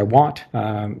 things that I want,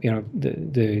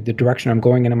 the direction I'm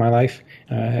going in my life.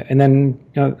 And then,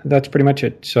 that's pretty much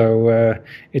it. So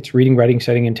it's reading, writing,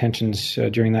 setting intentions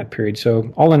during that period.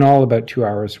 So all in all, about 2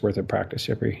 hours worth of practice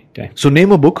every day. So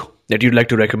name a book that you'd like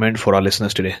to recommend for our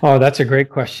listeners today. Oh, that's a great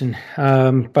question.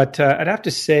 But I'd have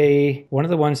to say one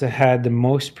of the ones that had the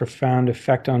most profound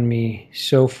effect on me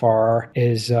so far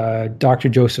is Dr.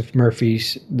 Joseph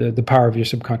Murphy's The Power of Your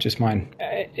Subconscious Mind.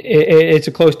 It's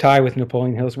a close tie with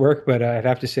Napoleon Hill's work, but I'd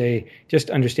have to say just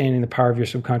understanding the power of your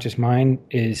subconscious mind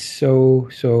is so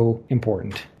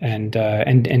important. And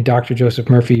Dr. Joseph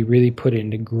Murphy really put it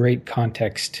into great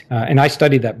context. And I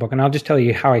studied that book, and I'll just tell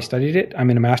you how I studied it. I'm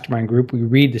in a mastermind group. We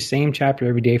read the same chapter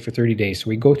every day for 30 days. So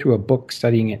we go through a book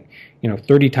studying it,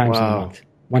 30 times a month,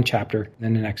 one chapter,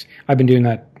 then the next. I've been doing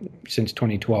that since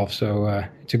 2012. So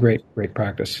it's a great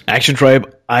practice. Action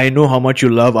Tribe, I know how much you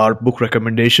love our book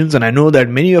recommendations, and I know that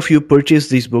many of you purchase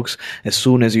these books as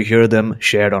soon as you hear them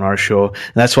shared on our show.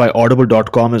 That's why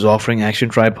Audible.com is offering Action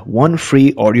Tribe one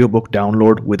free audiobook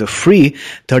download with a free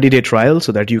 30-day trial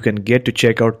so that you can get to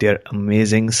check out their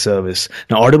amazing service.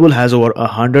 Now, Audible has over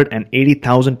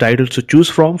 180,000 titles to choose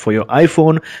from for your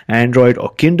iPhone, Android, or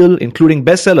Kindle, including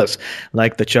bestsellers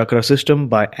like The Chakra System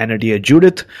by Anadia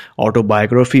Judith,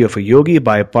 Autobiography of a Yogi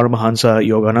by Paramahansa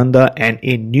Yogananda, and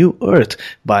A New Earth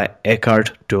by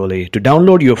Eckhart Tolle. To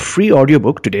download your free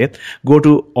audiobook today, go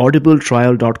to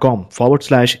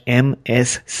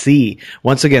audibletrial.com/MSC.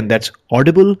 Once again, that's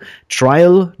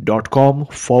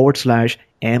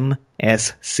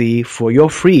audibletrial.com/MSC for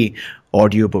your free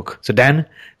audiobook. So Dan,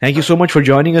 thank you so much for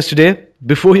joining us today.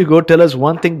 Before you go, tell us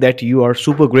one thing that you are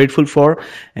super grateful for,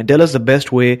 and tell us the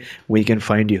best way we can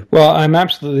find you. Well, I'm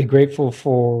absolutely grateful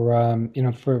for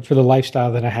for the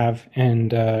lifestyle that I have,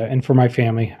 and for my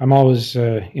family. I'm always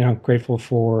grateful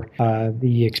for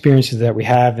the experiences that we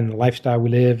have and the lifestyle we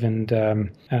live, and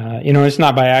it's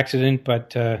not by accident,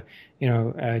 but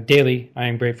daily I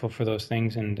am grateful for those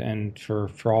things, and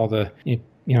for all the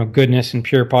goodness and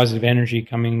pure positive energy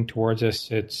coming towards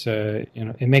us. It's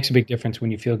it makes a big difference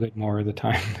when you feel good more of the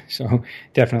time. So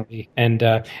definitely. And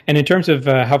in terms of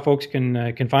how folks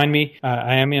can find me,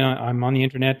 I'm on the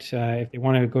internet. If they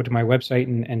want to go to my website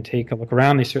and take a look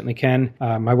around, they certainly can.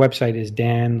 My website is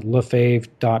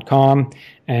danlefave.com.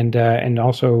 And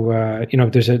also,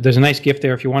 there's a nice gift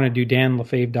there. If you want to do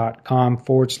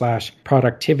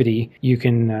danlefave.com/productivity, you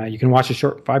can watch a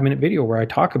short 5-minute video where I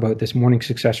talk about this morning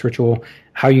success ritual,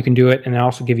 how you can do it, and I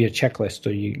also give you a checklist so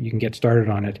you can get started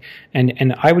on it.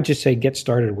 And I would just say get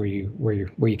started where you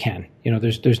can.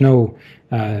 There's no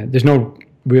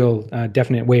real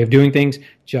definite way of doing things.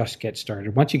 Just get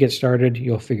started. Once you get started,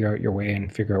 you'll figure out your way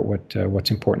and figure out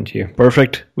what's important to you.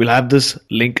 Perfect. We'll have this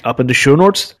link up in the show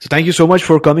notes. So thank you so much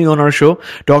for coming on our show,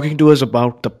 talking to us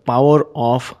about the power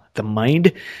of the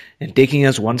mind and taking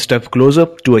us one step closer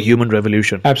to a human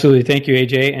revolution. Absolutely. Thank you,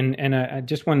 AJ. And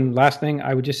just one last thing.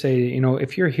 I would just say,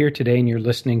 if you're here today and you're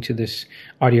listening to this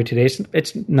audio today,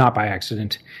 it's not by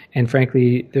accident. And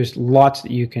frankly, there's lots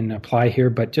that you can apply here,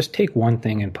 but just take one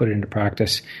thing and put it into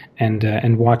practice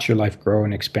and watch your life grow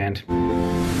and expand.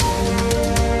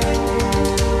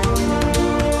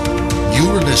 You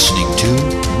were listening to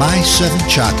My 7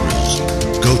 Chakras.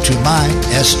 Go to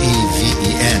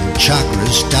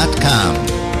mysevenchakras.com.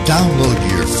 Download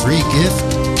your free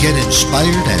gift, get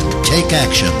inspired, and take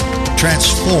action.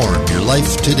 Transform your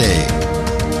life today.